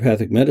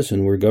naturopathic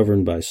medicine were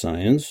governed by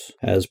science,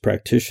 as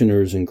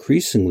practitioners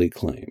increasingly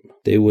claim,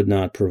 they would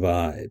not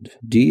provide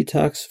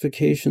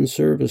detoxification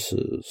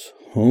services,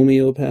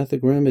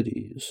 homeopathic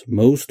remedies,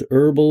 most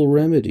herbal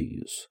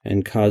remedies,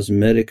 and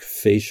cosmetic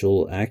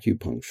facial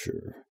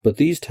acupuncture. But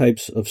these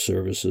types of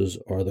services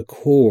are the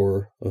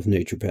core of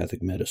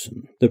naturopathic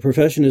medicine. The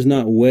profession is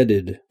not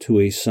wedded to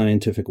a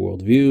scientific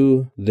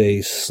worldview.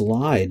 They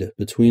slide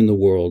between the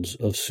worlds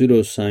of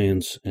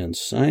pseudoscience and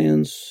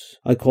science.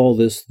 I call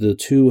this the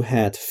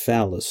two-hat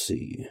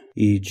fallacy,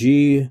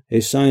 e.g.,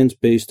 a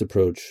science-based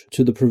approach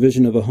to the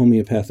provision of a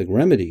homeopathic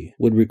remedy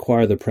would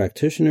require the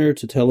practitioner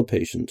to tell a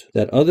patient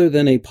that other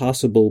than a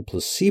possible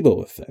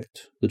placebo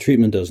effect, the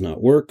treatment does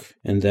not work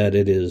and that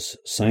it is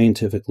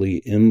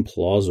scientifically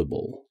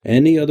implausible.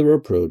 Any other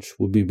approach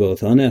would be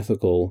both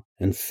unethical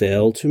and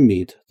fail to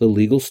meet the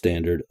legal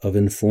standard of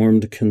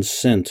informed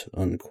consent,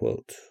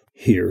 unquote.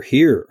 Hear,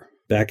 hear.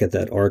 Back at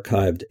that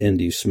archived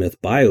ND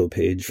Smith bio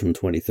page from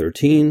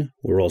 2013,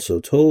 we're also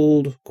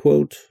told,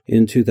 quote,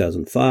 in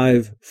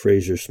 2005,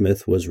 Fraser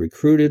Smith was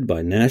recruited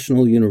by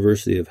National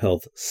University of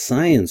Health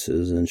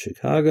Sciences in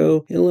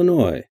Chicago,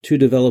 Illinois, to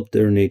develop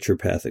their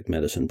naturopathic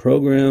medicine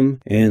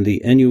program, and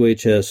the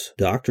NUHS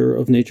Doctor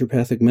of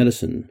Naturopathic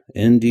Medicine,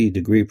 ND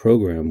degree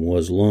program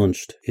was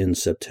launched in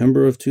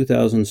September of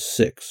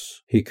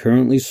 2006. He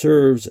currently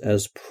serves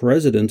as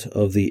president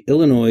of the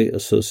Illinois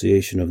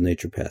Association of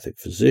Naturopathic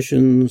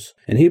Physicians,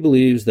 and he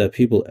believes that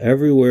people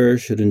everywhere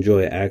should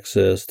enjoy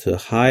access to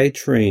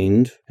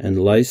high-trained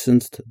and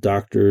licensed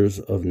doctors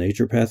of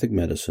naturopathic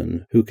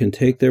medicine who can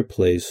take their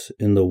place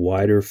in the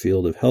wider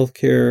field of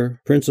healthcare.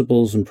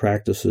 Principles and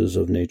Practices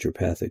of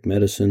Naturopathic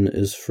Medicine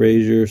is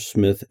Fraser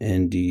Smith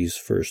ND's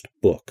first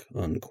book,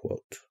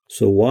 unquote.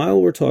 So while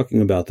we're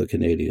talking about the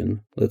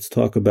Canadian, let's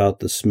talk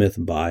about the Smith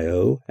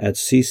bio at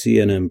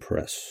CCNM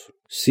Press.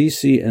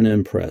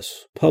 CCNM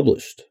Press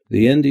published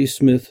the ND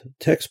Smith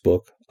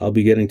textbook I'll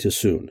be getting to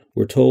soon.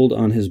 We're told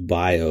on his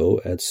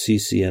bio at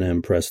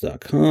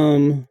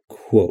ccnmpress.com,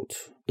 quote,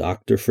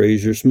 Dr.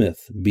 Fraser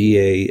Smith,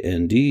 B.A.,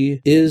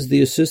 N.D., is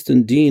the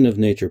Assistant Dean of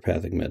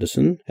Naturopathic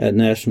Medicine at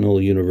National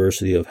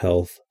University of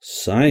Health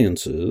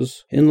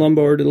Sciences in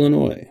Lombard,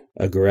 Illinois.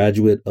 A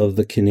graduate of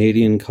the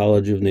Canadian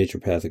College of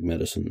Naturopathic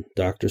Medicine,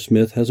 Dr.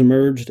 Smith has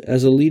emerged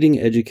as a leading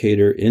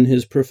educator in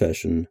his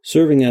profession,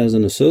 serving as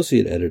an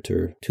associate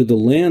editor to the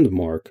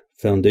landmark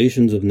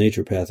Foundations of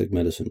Naturopathic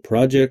Medicine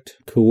project,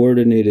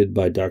 coordinated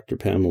by Dr.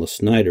 Pamela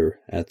Snyder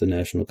at the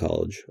National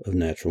College of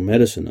Natural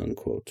Medicine,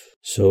 unquote.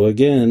 So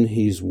again,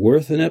 he's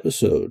worth an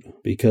episode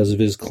because of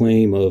his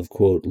claim of,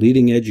 quote,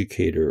 leading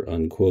educator,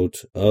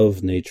 unquote, of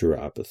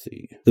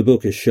naturopathy. The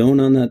book is shown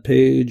on that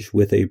page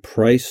with a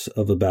price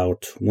of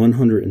about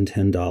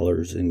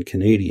 $110 in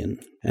Canadian.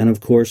 And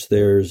of course,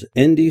 there's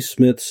ND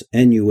Smith's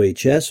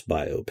NUHS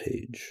bio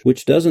page,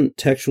 which doesn't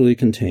textually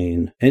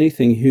contain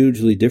anything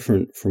hugely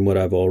different from what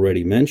I've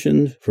already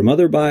mentioned from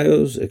other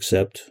bios,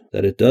 except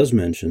that it does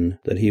mention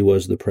that he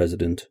was the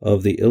president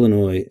of the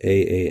Illinois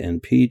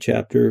AANP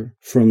chapter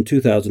from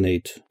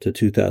 2008 to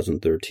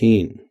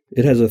 2013.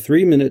 It has a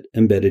 3-minute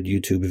embedded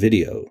YouTube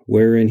video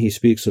wherein he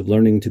speaks of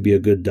learning to be a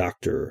good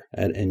doctor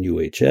at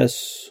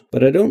NUHS,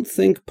 but I don't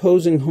think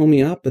posing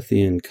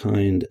homeopathy in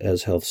kind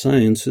as health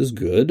science is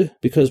good,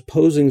 because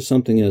posing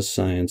something as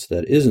science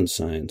that isn't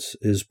science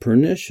is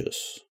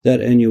pernicious. That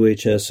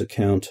NUHS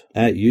account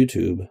at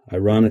YouTube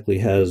ironically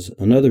has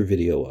another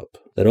video up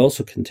that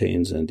also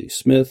contains ND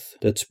Smith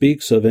that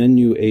speaks of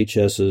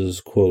NUHS's,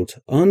 quote,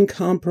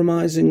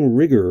 uncompromising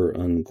rigor,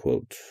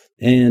 unquote.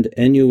 And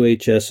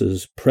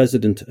NUHS's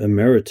President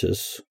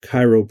Emeritus,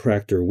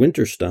 chiropractor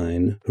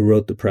Winterstein, who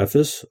wrote the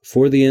preface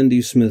for the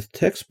ND Smith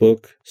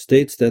textbook,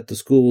 states that the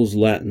school's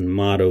Latin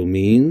motto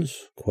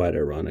means, quite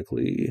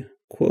ironically,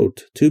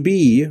 quote, to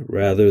be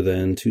rather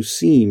than to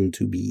seem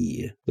to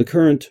be. The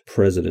current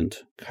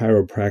president,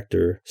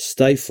 chiropractor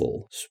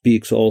Stifel,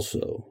 speaks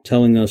also,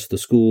 telling us the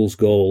school's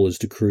goal is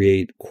to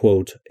create,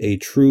 quote, a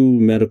true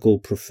medical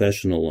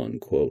professional,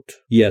 unquote.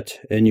 Yet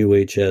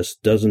NUHS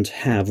doesn't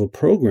have a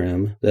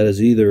program that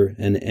is either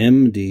an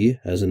MD,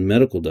 as in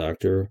medical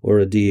doctor, or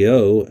a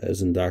DO,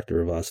 as in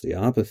doctor of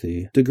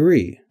osteopathy,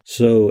 degree.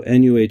 So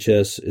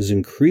NUHS is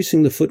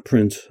increasing the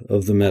footprint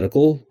of the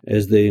medical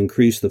as they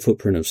increase the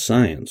footprint of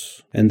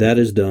science, and that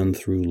is done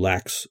through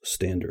lax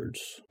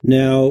standards.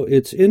 Now,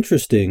 it's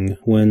interesting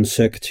when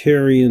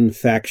sectarian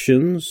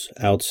factions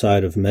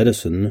outside of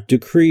medicine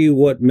decree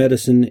what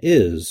medicine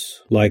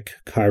is, like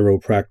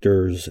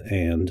chiropractors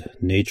and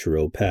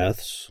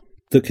naturopaths.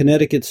 The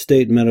Connecticut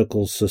State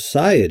Medical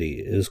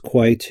Society is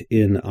quite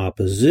in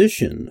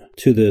opposition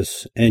to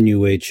this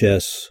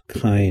NUHS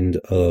kind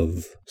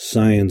of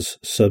science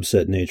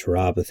subset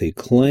naturopathy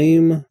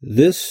claim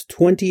this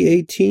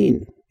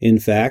 2018. In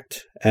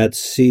fact, at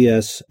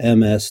csms.org,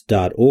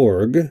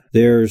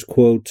 there's,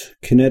 quote,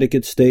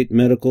 Connecticut State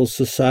Medical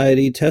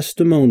Society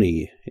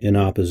testimony in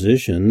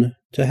opposition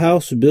to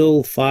House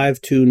Bill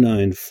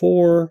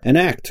 5294, an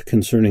act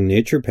concerning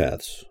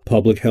naturopaths.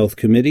 Public Health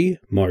Committee,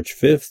 March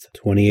 5th,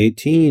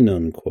 2018,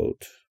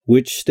 unquote,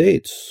 which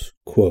states,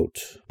 quote,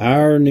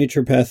 our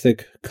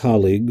naturopathic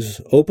colleagues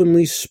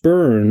openly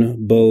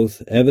spurn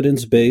both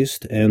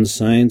evidence-based and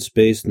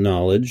science-based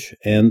knowledge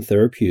and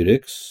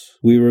therapeutics.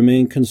 We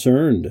remain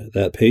concerned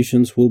that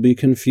patients will be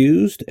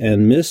confused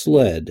and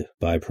misled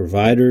by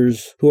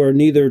providers who are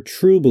neither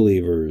true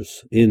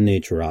believers in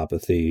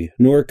naturopathy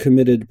nor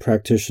committed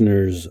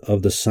practitioners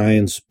of the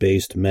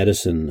science-based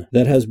medicine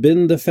that has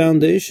been the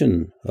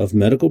foundation of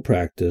medical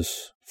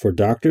practice for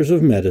doctors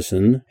of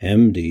medicine,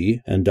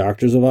 MD, and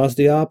doctors of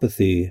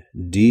osteopathy,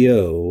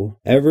 DO,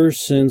 ever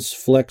since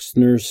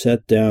Flexner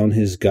set down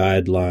his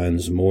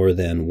guidelines more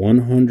than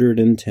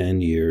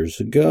 110 years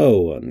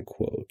ago,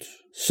 unquote.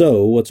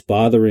 So, what's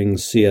bothering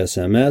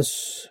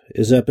CSMS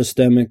is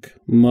epistemic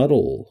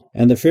muddle.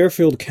 And the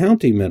Fairfield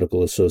County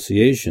Medical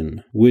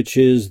Association, which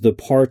is the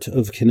part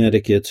of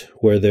Connecticut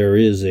where there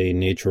is a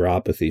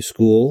naturopathy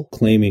school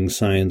claiming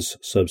science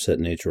subset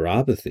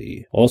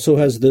naturopathy, also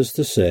has this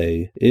to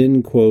say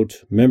in,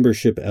 quote,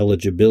 membership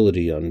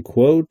eligibility,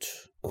 unquote,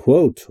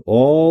 quote,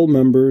 all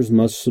members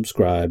must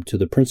subscribe to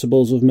the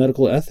principles of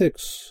medical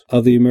ethics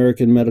of the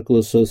American Medical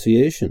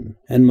Association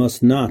and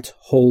must not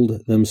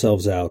hold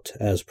themselves out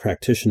as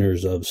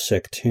practitioners of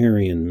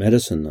sectarian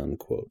medicine,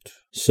 unquote.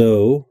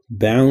 So,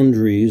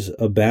 boundaries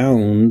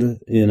abound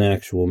in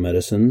actual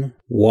medicine,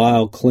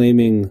 while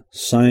claiming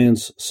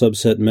science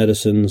subset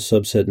medicine,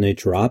 subset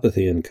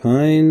naturopathy in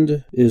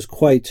kind is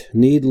quite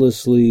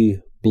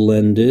needlessly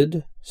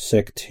blended,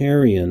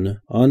 sectarian,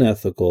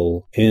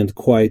 unethical, and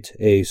quite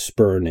a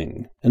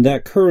spurning. And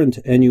that current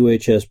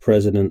NUHS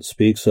president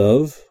speaks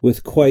of,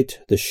 with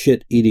quite the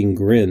shit-eating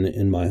grin,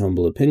 in my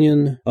humble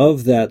opinion,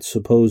 of that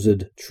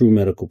supposed true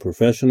medical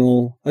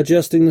professional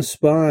adjusting the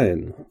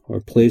spine or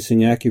placing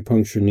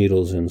acupuncture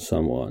needles in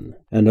someone,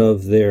 and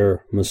of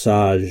their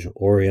massage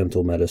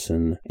oriental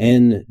medicine,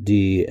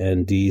 ND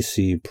and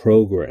DC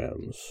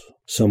programs.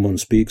 Someone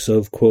speaks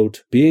of,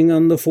 quote, being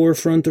on the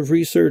forefront of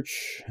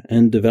research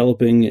and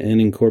developing and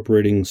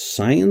incorporating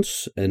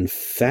science and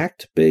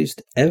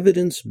fact-based,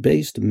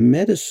 evidence-based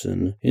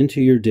medicine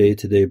into your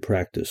day-to-day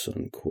practice,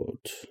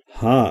 unquote.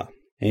 Ha,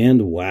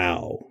 and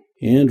wow.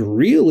 And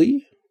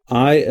really,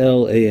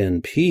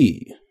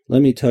 ILANP.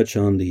 Let me touch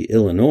on the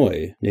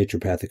Illinois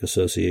Naturopathic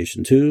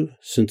Association too,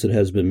 since it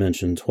has been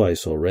mentioned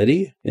twice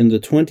already. In the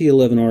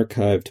 2011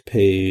 archived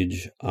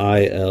page,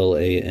 ilanp.org,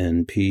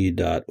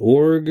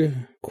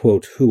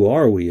 quote, who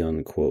are we,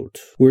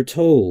 unquote, we're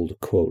told,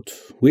 quote,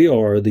 we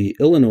are the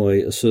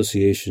Illinois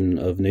Association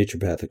of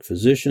Naturopathic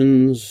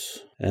Physicians,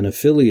 an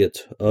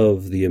affiliate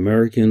of the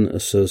American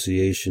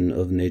Association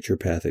of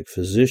Naturopathic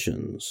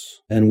Physicians,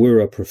 and we're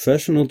a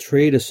professional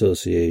trade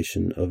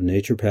association of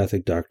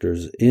naturopathic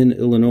doctors in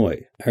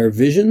Illinois. Our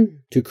vision?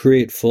 To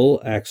create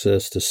full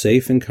access to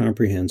safe and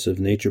comprehensive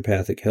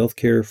naturopathic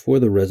healthcare for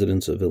the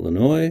residents of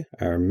Illinois.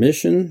 Our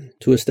mission?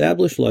 To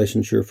establish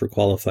licensure for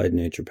qualified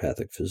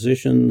naturopathic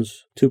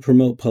physicians, to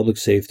promote public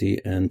safety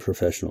and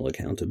professional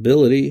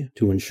accountability,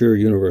 to ensure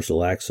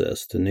universal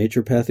access to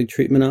naturopathic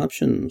treatment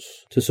options,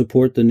 to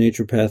support the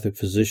naturopathic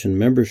physician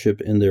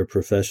membership in their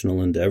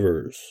professional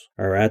endeavors.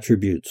 Our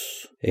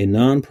attributes: a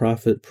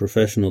nonprofit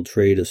professional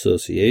trade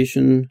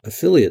association,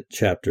 affiliate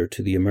chapter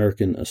to the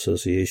American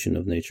Association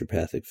of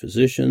Naturopathic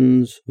Physicians,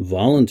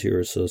 volunteer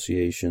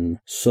association,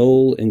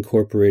 sole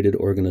incorporated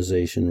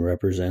organization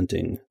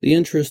representing the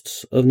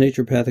interests of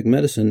naturopathic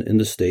medicine in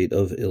the state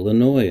of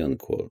Illinois,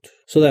 unquote.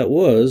 So that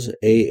was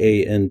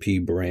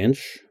AANP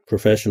branch,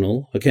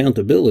 professional,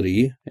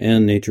 accountability,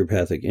 and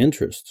naturopathic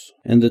interests.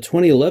 And the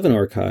 2011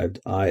 archived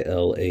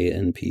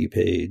ILANP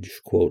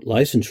page, quote,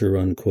 licensure,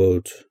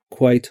 unquote,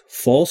 quite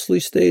falsely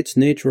states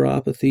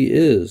naturopathy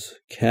is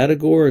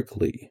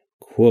categorically,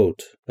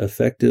 quote,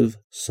 effective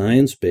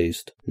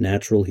science-based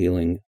natural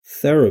healing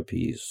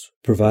therapies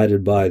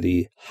provided by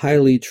the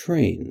highly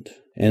trained,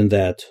 and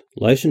that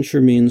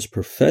licensure means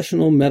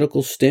professional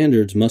medical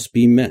standards must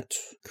be met,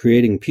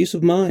 creating peace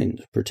of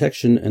mind,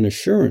 protection, and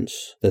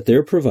assurance that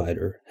their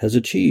provider has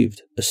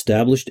achieved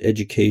established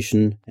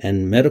education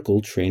and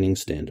medical training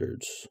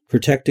standards,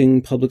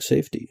 protecting public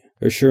safety,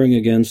 assuring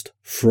against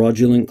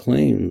fraudulent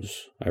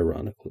claims,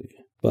 ironically,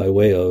 by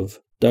way of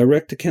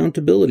direct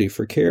accountability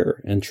for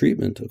care and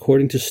treatment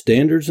according to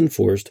standards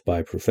enforced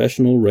by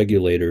professional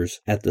regulators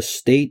at the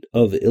state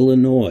of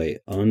Illinois,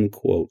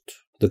 unquote.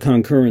 The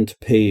concurrent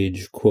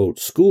page, quote,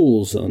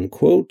 schools,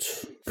 unquote,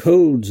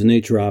 codes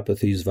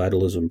naturopathy's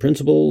vitalism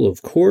principle,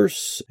 of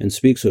course, and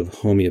speaks of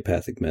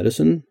homeopathic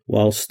medicine,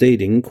 while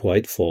stating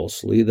quite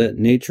falsely that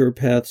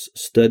naturopaths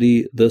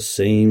study the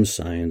same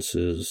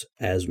sciences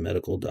as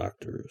medical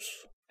doctors.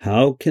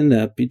 How can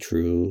that be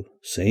true,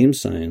 same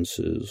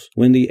sciences,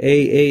 when the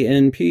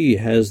AANP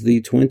has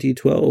the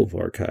 2012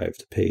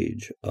 archived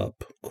page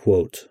up,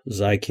 quote,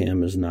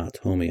 Zicam is not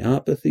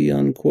homeopathy,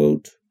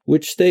 unquote,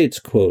 which states,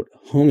 quote,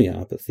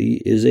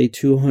 homeopathy is a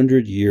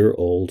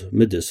 200-year-old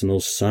medicinal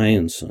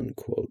science,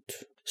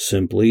 unquote.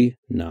 Simply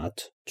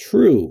not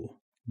true.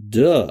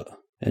 Duh.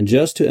 And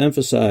just to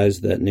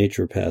emphasize that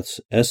naturopaths'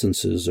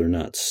 essences are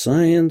not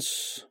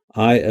science,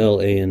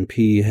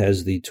 ILANP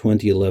has the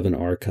 2011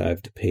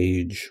 archived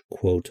page,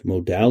 quote,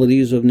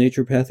 modalities of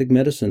naturopathic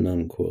medicine,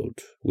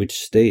 unquote, which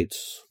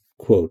states,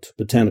 quote,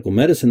 botanical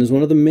medicine is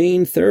one of the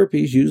main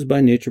therapies used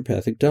by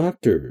naturopathic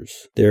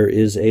doctors. There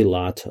is a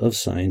lot of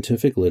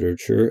scientific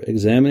literature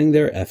examining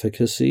their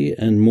efficacy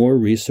and more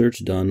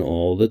research done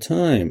all the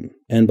time.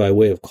 And by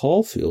way of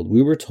Caulfield,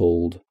 we were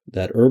told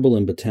that herbal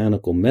and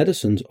botanical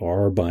medicines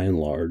are, by and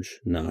large,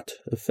 not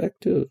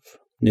effective.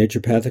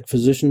 Naturopathic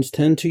physicians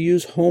tend to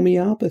use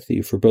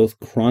homeopathy for both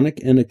chronic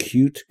and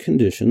acute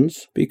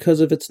conditions because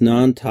of its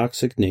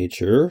non-toxic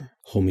nature.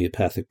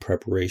 Homeopathic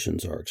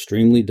preparations are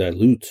extremely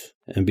dilute,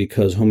 and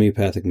because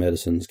homeopathic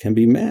medicines can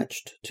be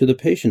matched to the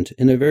patient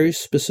in a very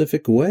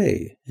specific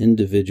way,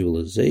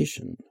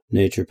 individualization.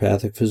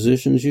 Naturopathic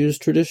physicians use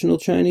traditional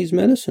Chinese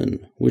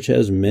medicine, which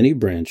has many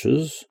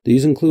branches.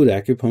 These include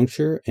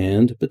acupuncture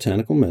and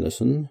botanical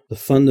medicine. The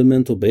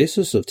fundamental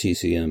basis of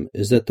TCM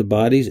is that the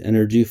body's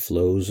energy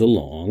flows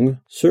along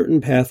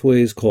certain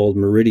pathways called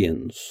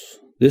meridians.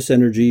 This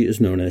energy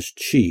is known as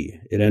qi.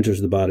 It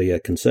enters the body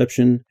at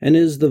conception and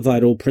is the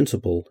vital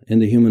principle in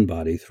the human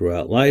body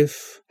throughout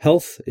life.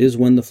 Health is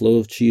when the flow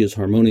of qi is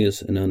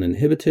harmonious and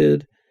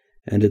uninhibited,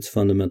 and its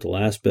fundamental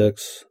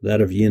aspects,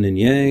 that of yin and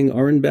yang,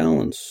 are in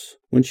balance.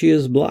 When qi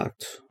is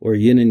blocked, or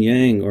yin and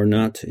yang are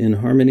not in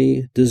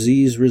harmony,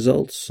 disease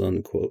results,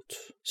 unquote.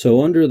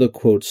 So under the,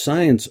 quote,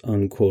 science,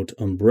 unquote,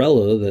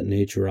 umbrella that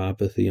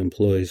naturopathy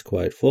employs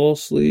quite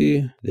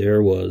falsely,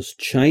 there was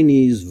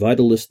Chinese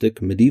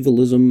vitalistic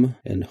medievalism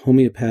and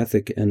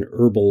homeopathic and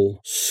herbal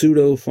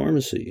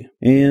pseudo-pharmacy.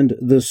 And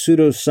the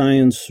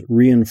pseudoscience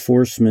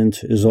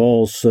reinforcement is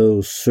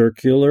also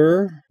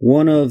circular.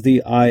 One of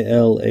the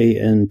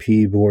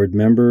ILANP board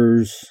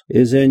members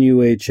is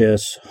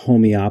NUHS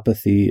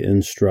homeopathy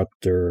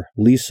instructor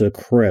Lisa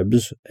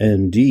Krebs,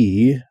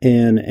 ND,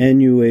 an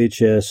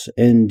NUHS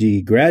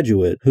ND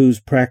graduate whose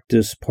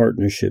practice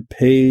partnership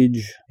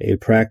page, a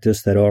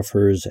practice that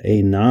offers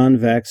a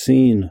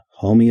non-vaccine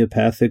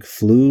homeopathic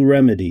flu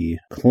remedy,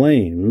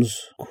 claims,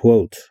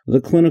 quote,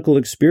 the clinical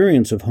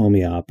experience of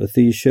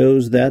homeopathy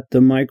shows that the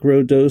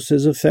microdose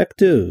is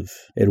effective.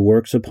 It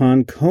works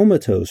upon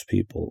comatose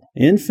people,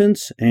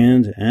 infants,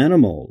 and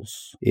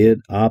animals. It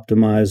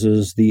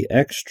optimizes the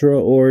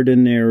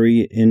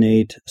extraordinary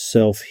innate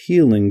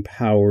self-healing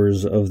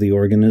powers of the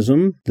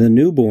organism. The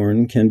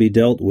newborn can be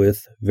dealt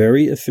with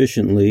very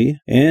efficiently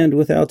and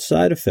without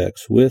side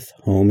effects with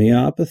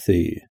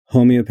homeopathy.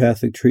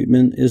 Homeopathic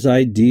treatment is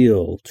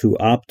ideal to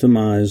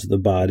optimize the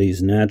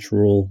body's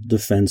natural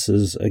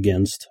defenses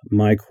against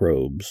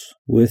microbes.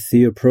 With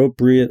the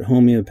appropriate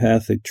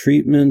homeopathic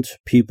treatment,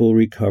 people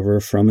recover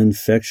from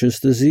infectious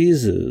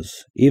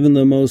diseases, even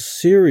the most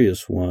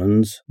serious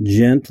ones,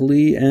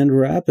 gently and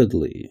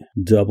rapidly.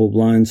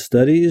 Double-blind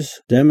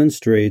studies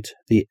demonstrate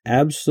the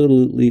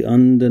absolutely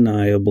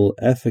undeniable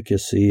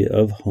efficacy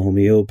of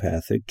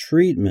homeopathic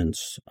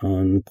treatments,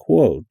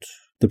 unquote.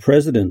 The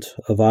president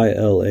of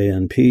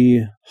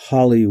ILANP,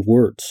 Holly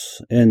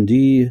Wirtz,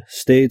 ND,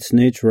 states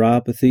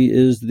naturopathy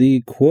is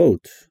the,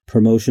 quote,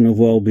 promotion of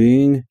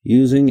well-being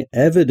using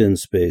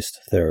evidence-based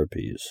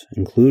therapies,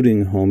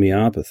 including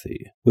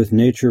homeopathy, with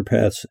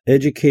naturopaths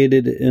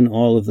educated in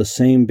all of the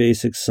same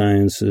basic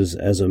sciences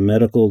as a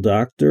medical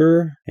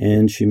doctor,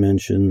 and she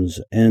mentions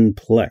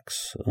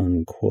NPLEX,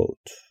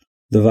 unquote.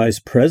 The vice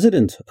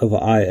president of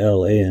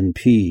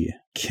ILANP,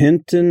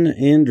 Kenton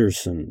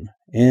Anderson,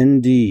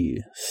 ND,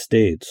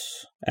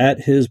 states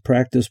at his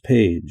practice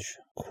page,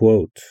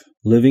 quote,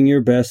 living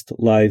your best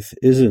life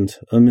isn't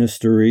a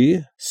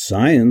mystery.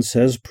 Science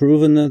has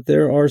proven that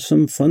there are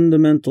some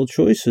fundamental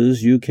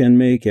choices you can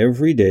make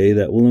every day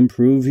that will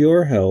improve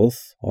your health.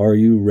 Are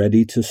you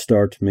ready to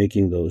start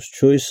making those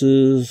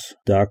choices?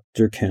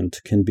 Dr.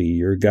 Kent can be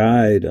your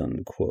guide,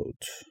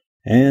 unquote.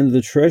 And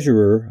the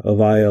treasurer of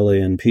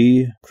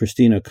ILANP,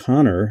 Christina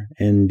Connor,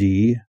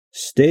 ND,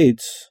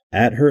 states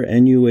at her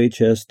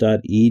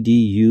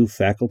nuhs.edu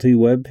faculty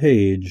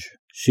webpage,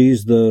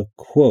 she's the,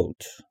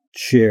 quote,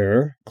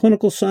 chair,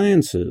 clinical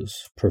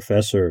sciences,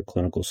 professor,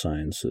 clinical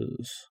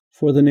sciences,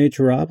 for the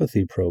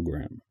naturopathy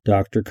program.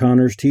 Dr.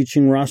 Connor's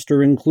teaching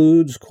roster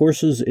includes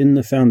courses in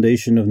the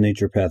foundation of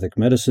naturopathic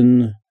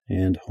medicine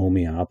and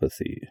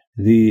homeopathy.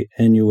 The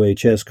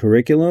NUHS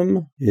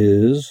curriculum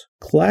is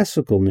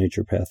classical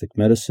naturopathic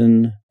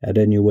medicine. At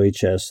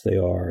NUHS, they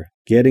are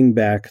getting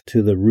back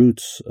to the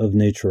roots of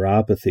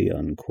naturopathy,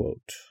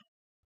 unquote.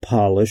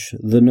 polish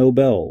the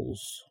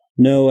Nobels.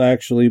 No,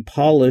 actually,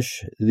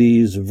 polish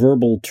these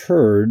verbal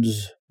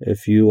turds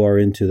if you are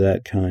into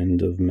that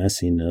kind of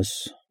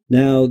messiness.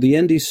 Now, the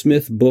ND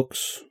Smith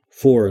books,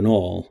 4 in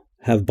all,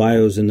 have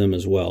bios in them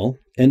as well.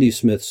 ND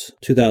Smith's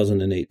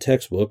 2008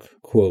 textbook,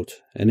 quote,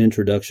 An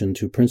Introduction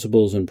to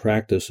Principles and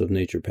Practice of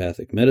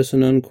Naturopathic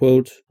Medicine,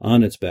 unquote,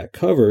 on its back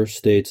cover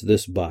states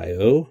this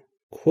bio,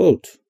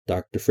 quote,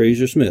 Dr.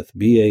 Fraser Smith,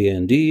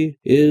 B.A.N.D.,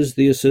 is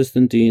the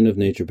Assistant Dean of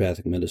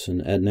Naturopathic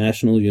Medicine at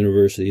National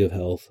University of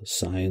Health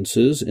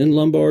Sciences in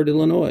Lombard,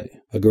 Illinois.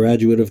 A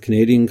graduate of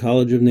Canadian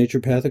College of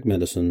Naturopathic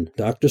Medicine,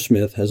 Dr.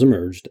 Smith has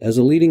emerged as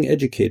a leading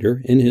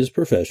educator in his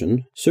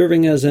profession,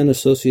 serving as an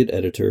associate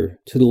editor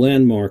to the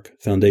landmark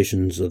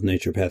Foundations of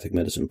Naturopathic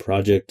Medicine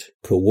project,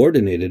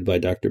 coordinated by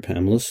Dr.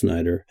 Pamela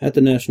Snyder at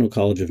the National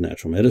College of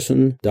Natural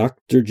Medicine.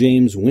 Dr.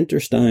 James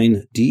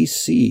Winterstein,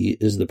 D.C.,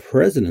 is the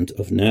president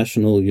of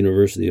National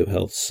University of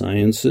Health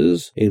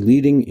Sciences, a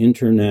leading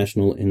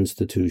international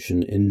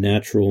institution in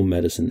natural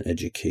medicine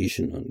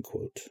education,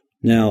 unquote.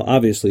 Now,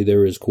 obviously,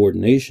 there is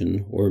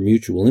coordination or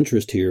mutual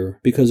interest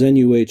here because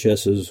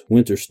NUHS's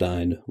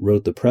Winterstein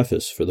wrote the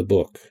preface for the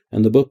book,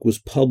 and the book was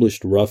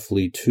published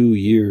roughly 2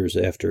 years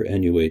after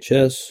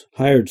NUHS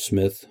hired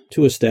Smith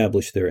to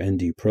establish their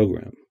ND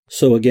program.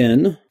 So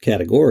again,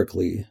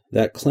 categorically,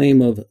 that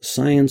claim of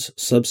science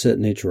subset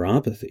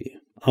naturopathy.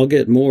 I'll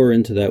get more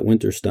into that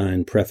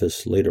Winterstein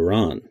preface later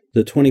on.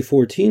 The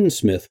 2014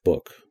 Smith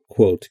book,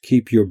 quote,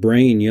 Keep Your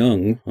Brain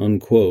Young,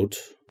 unquote,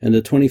 and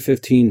the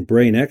 2015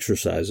 Brain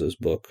Exercises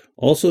book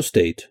also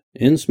state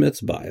in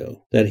Smith's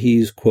bio that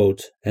he's,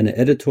 quote, an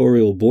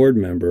editorial board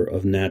member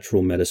of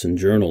Natural Medicine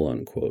Journal,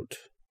 unquote.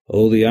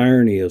 Oh, the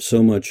irony of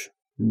so much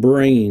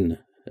brain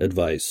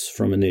advice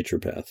from a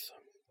naturopath.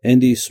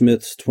 ND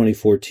Smith's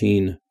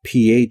 2014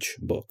 pH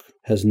book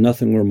has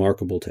nothing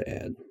remarkable to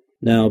add.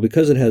 Now,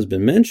 because it has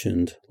been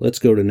mentioned, let's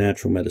go to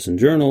Natural Medicine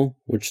Journal,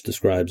 which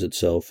describes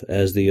itself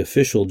as the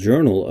official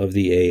journal of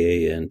the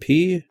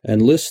AANP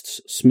and lists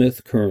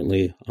Smith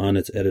currently on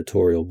its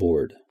editorial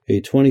board.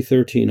 A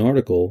 2013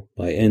 article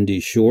by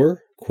ND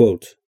Shore,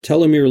 quote,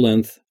 Telomere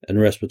length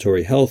and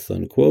respiratory health,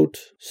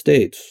 unquote,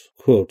 states,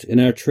 quote, In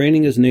our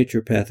training as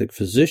naturopathic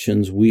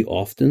physicians, we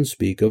often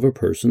speak of a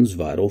person's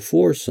vital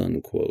force,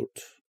 unquote.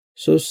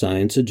 So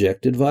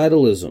science-ejected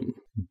vitalism,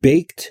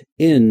 baked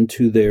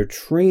into their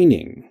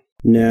training.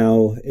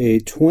 Now, a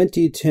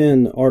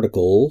 2010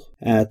 article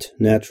at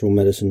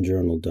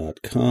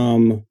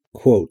naturalmedicinejournal.com,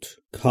 quote,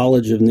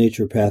 College of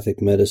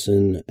Naturopathic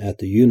Medicine at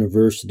the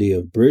University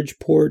of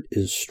Bridgeport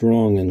is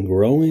strong and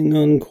growing,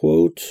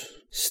 unquote,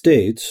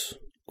 states,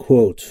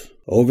 quote,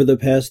 Over the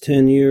past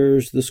 10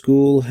 years, the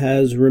school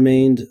has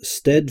remained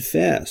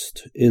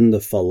steadfast in the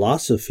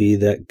philosophy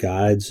that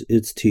guides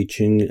its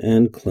teaching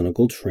and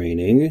clinical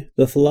training.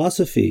 The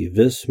philosophy,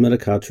 vis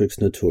medicatrix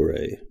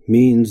naturae,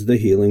 means the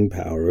healing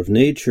power of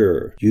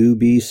nature.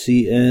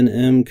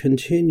 UBCNM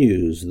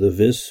continues the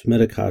vis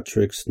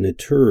medicatrix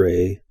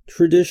naturae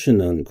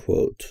tradition,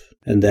 unquote,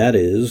 and that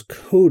is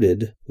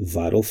coded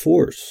vital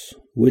force,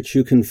 which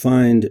you can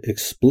find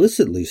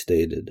explicitly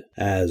stated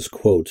as,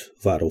 quote,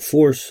 vital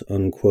force,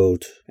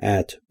 unquote,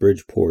 at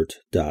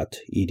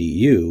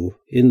bridgeport.edu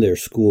in their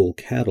school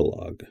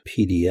catalog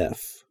PDF.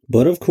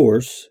 But of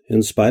course,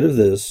 in spite of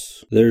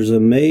this, there's a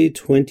May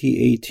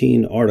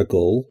 2018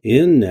 article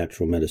in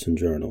Natural Medicine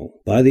Journal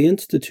by the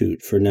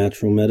Institute for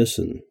Natural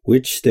Medicine,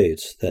 which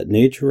states that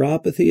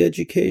naturopathy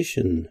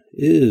education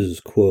is,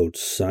 quote,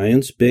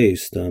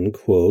 science-based,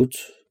 unquote,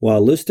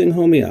 while listing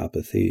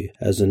homeopathy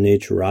as a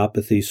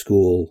naturopathy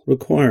school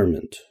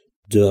requirement.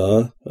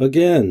 Duh,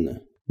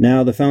 again.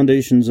 Now, the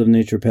Foundations of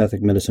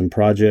Naturopathic Medicine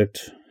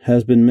project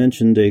has been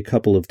mentioned a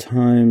couple of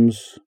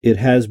times. It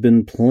has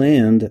been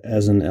planned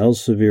as an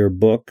Elsevier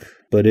book,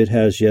 but it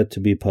has yet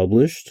to be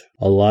published.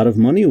 A lot of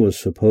money was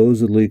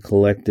supposedly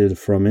collected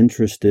from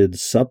interested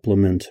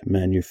supplement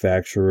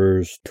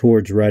manufacturers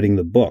towards writing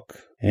the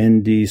book.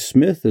 ND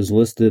Smith is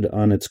listed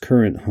on its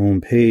current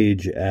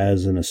homepage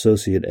as an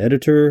associate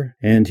editor,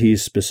 and he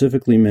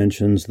specifically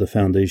mentions the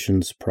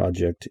Foundations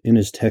project in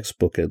his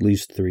textbook at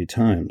least 3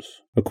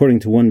 times. According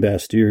to one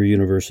Bastyr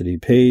University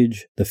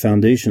page, the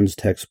Foundations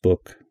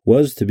textbook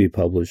was to be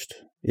published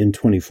in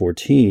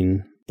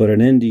 2014, but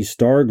an ND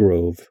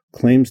Stargrove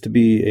claims to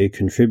be a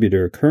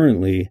contributor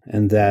currently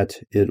and that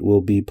it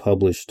will be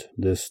published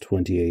this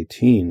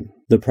 2018.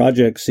 The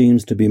project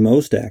seems to be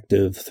most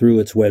active through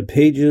its web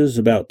pages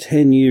about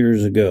 10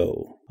 years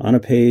ago. On a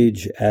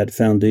page at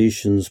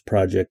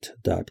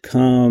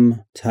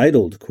foundationsproject.com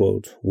titled,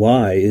 quote,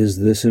 Why is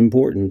this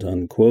important,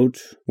 unquote,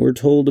 we're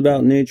told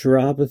about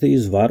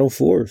naturopathy's vital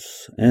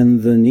force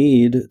and the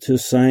need to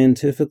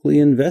scientifically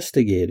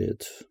investigate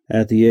it.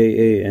 At the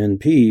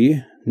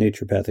AANP,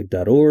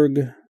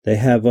 naturopathic.org, they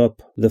have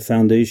up the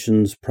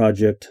Foundations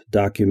Project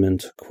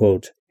document,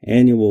 quote,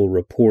 Annual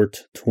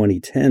Report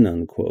 2010,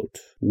 unquote,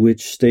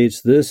 which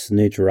states this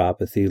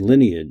naturopathy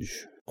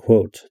lineage,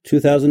 quote,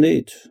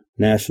 2008,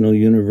 National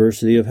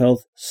University of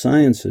Health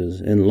Sciences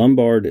in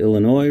Lombard,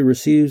 Illinois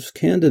receives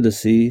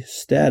candidacy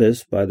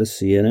status by the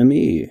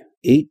CNME.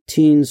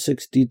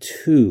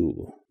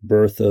 1862,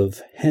 birth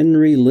of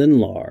Henry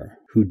Lindlar,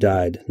 who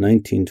died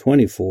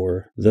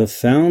 1924, the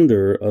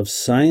founder of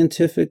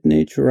scientific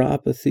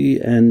naturopathy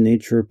and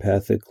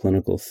naturopathic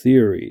clinical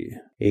theory.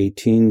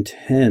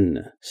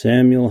 1810,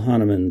 Samuel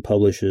Hahnemann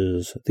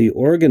publishes The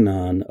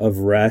Organon of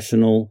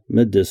Rational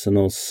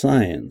Medicinal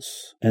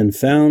Science and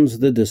founds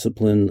the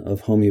discipline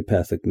of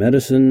homeopathic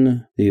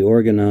medicine. The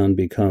Organon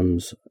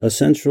becomes a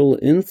central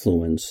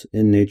influence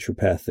in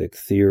naturopathic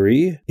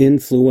theory,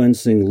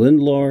 influencing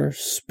Lindlar,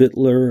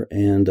 Spittler,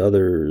 and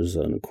others,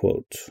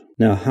 unquote.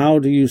 Now, how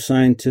do you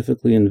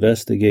scientifically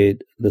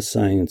investigate the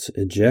science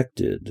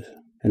ejected?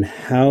 And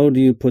how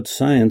do you put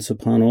science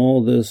upon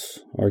all this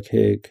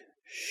archaic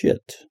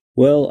shit?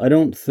 Well, I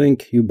don't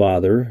think you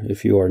bother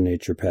if you are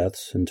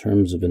naturopaths in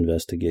terms of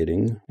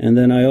investigating. And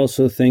then I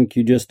also think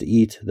you just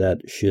eat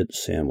that shit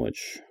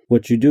sandwich.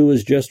 What you do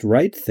is just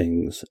write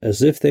things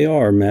as if they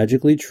are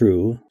magically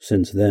true,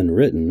 since then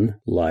written,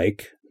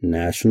 like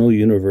National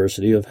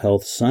University of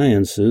Health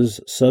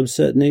Sciences,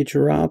 subset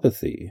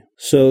naturopathy.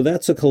 So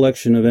that's a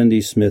collection of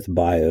ND Smith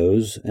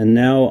bios, and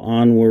now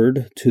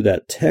onward to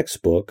that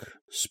textbook.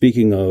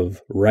 Speaking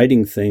of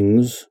writing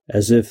things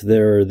as if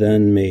they're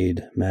then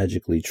made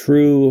magically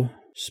true,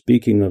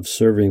 speaking of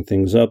serving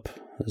things up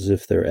as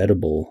if they're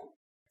edible.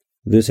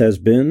 This has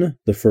been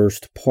the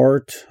first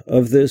part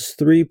of this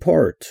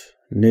 3-part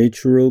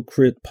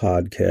Naturocrit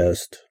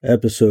Podcast,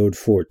 Episode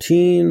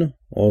 14,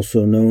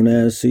 also known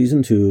as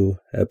Season 2,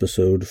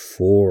 Episode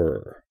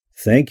 4.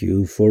 Thank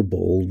you for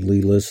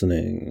boldly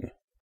listening.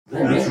 The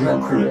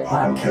Naturocrit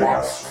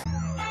Podcast.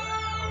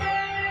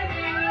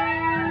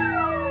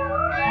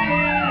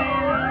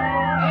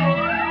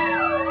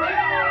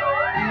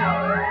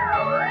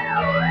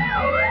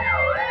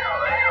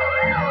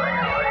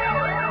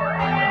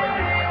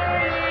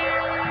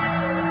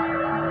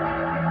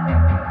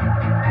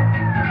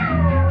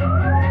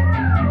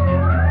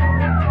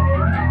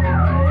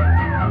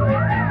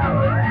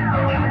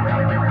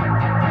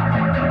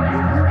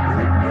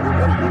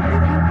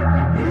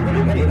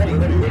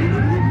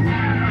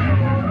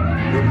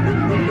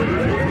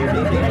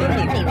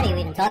 What are you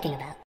even talking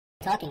about?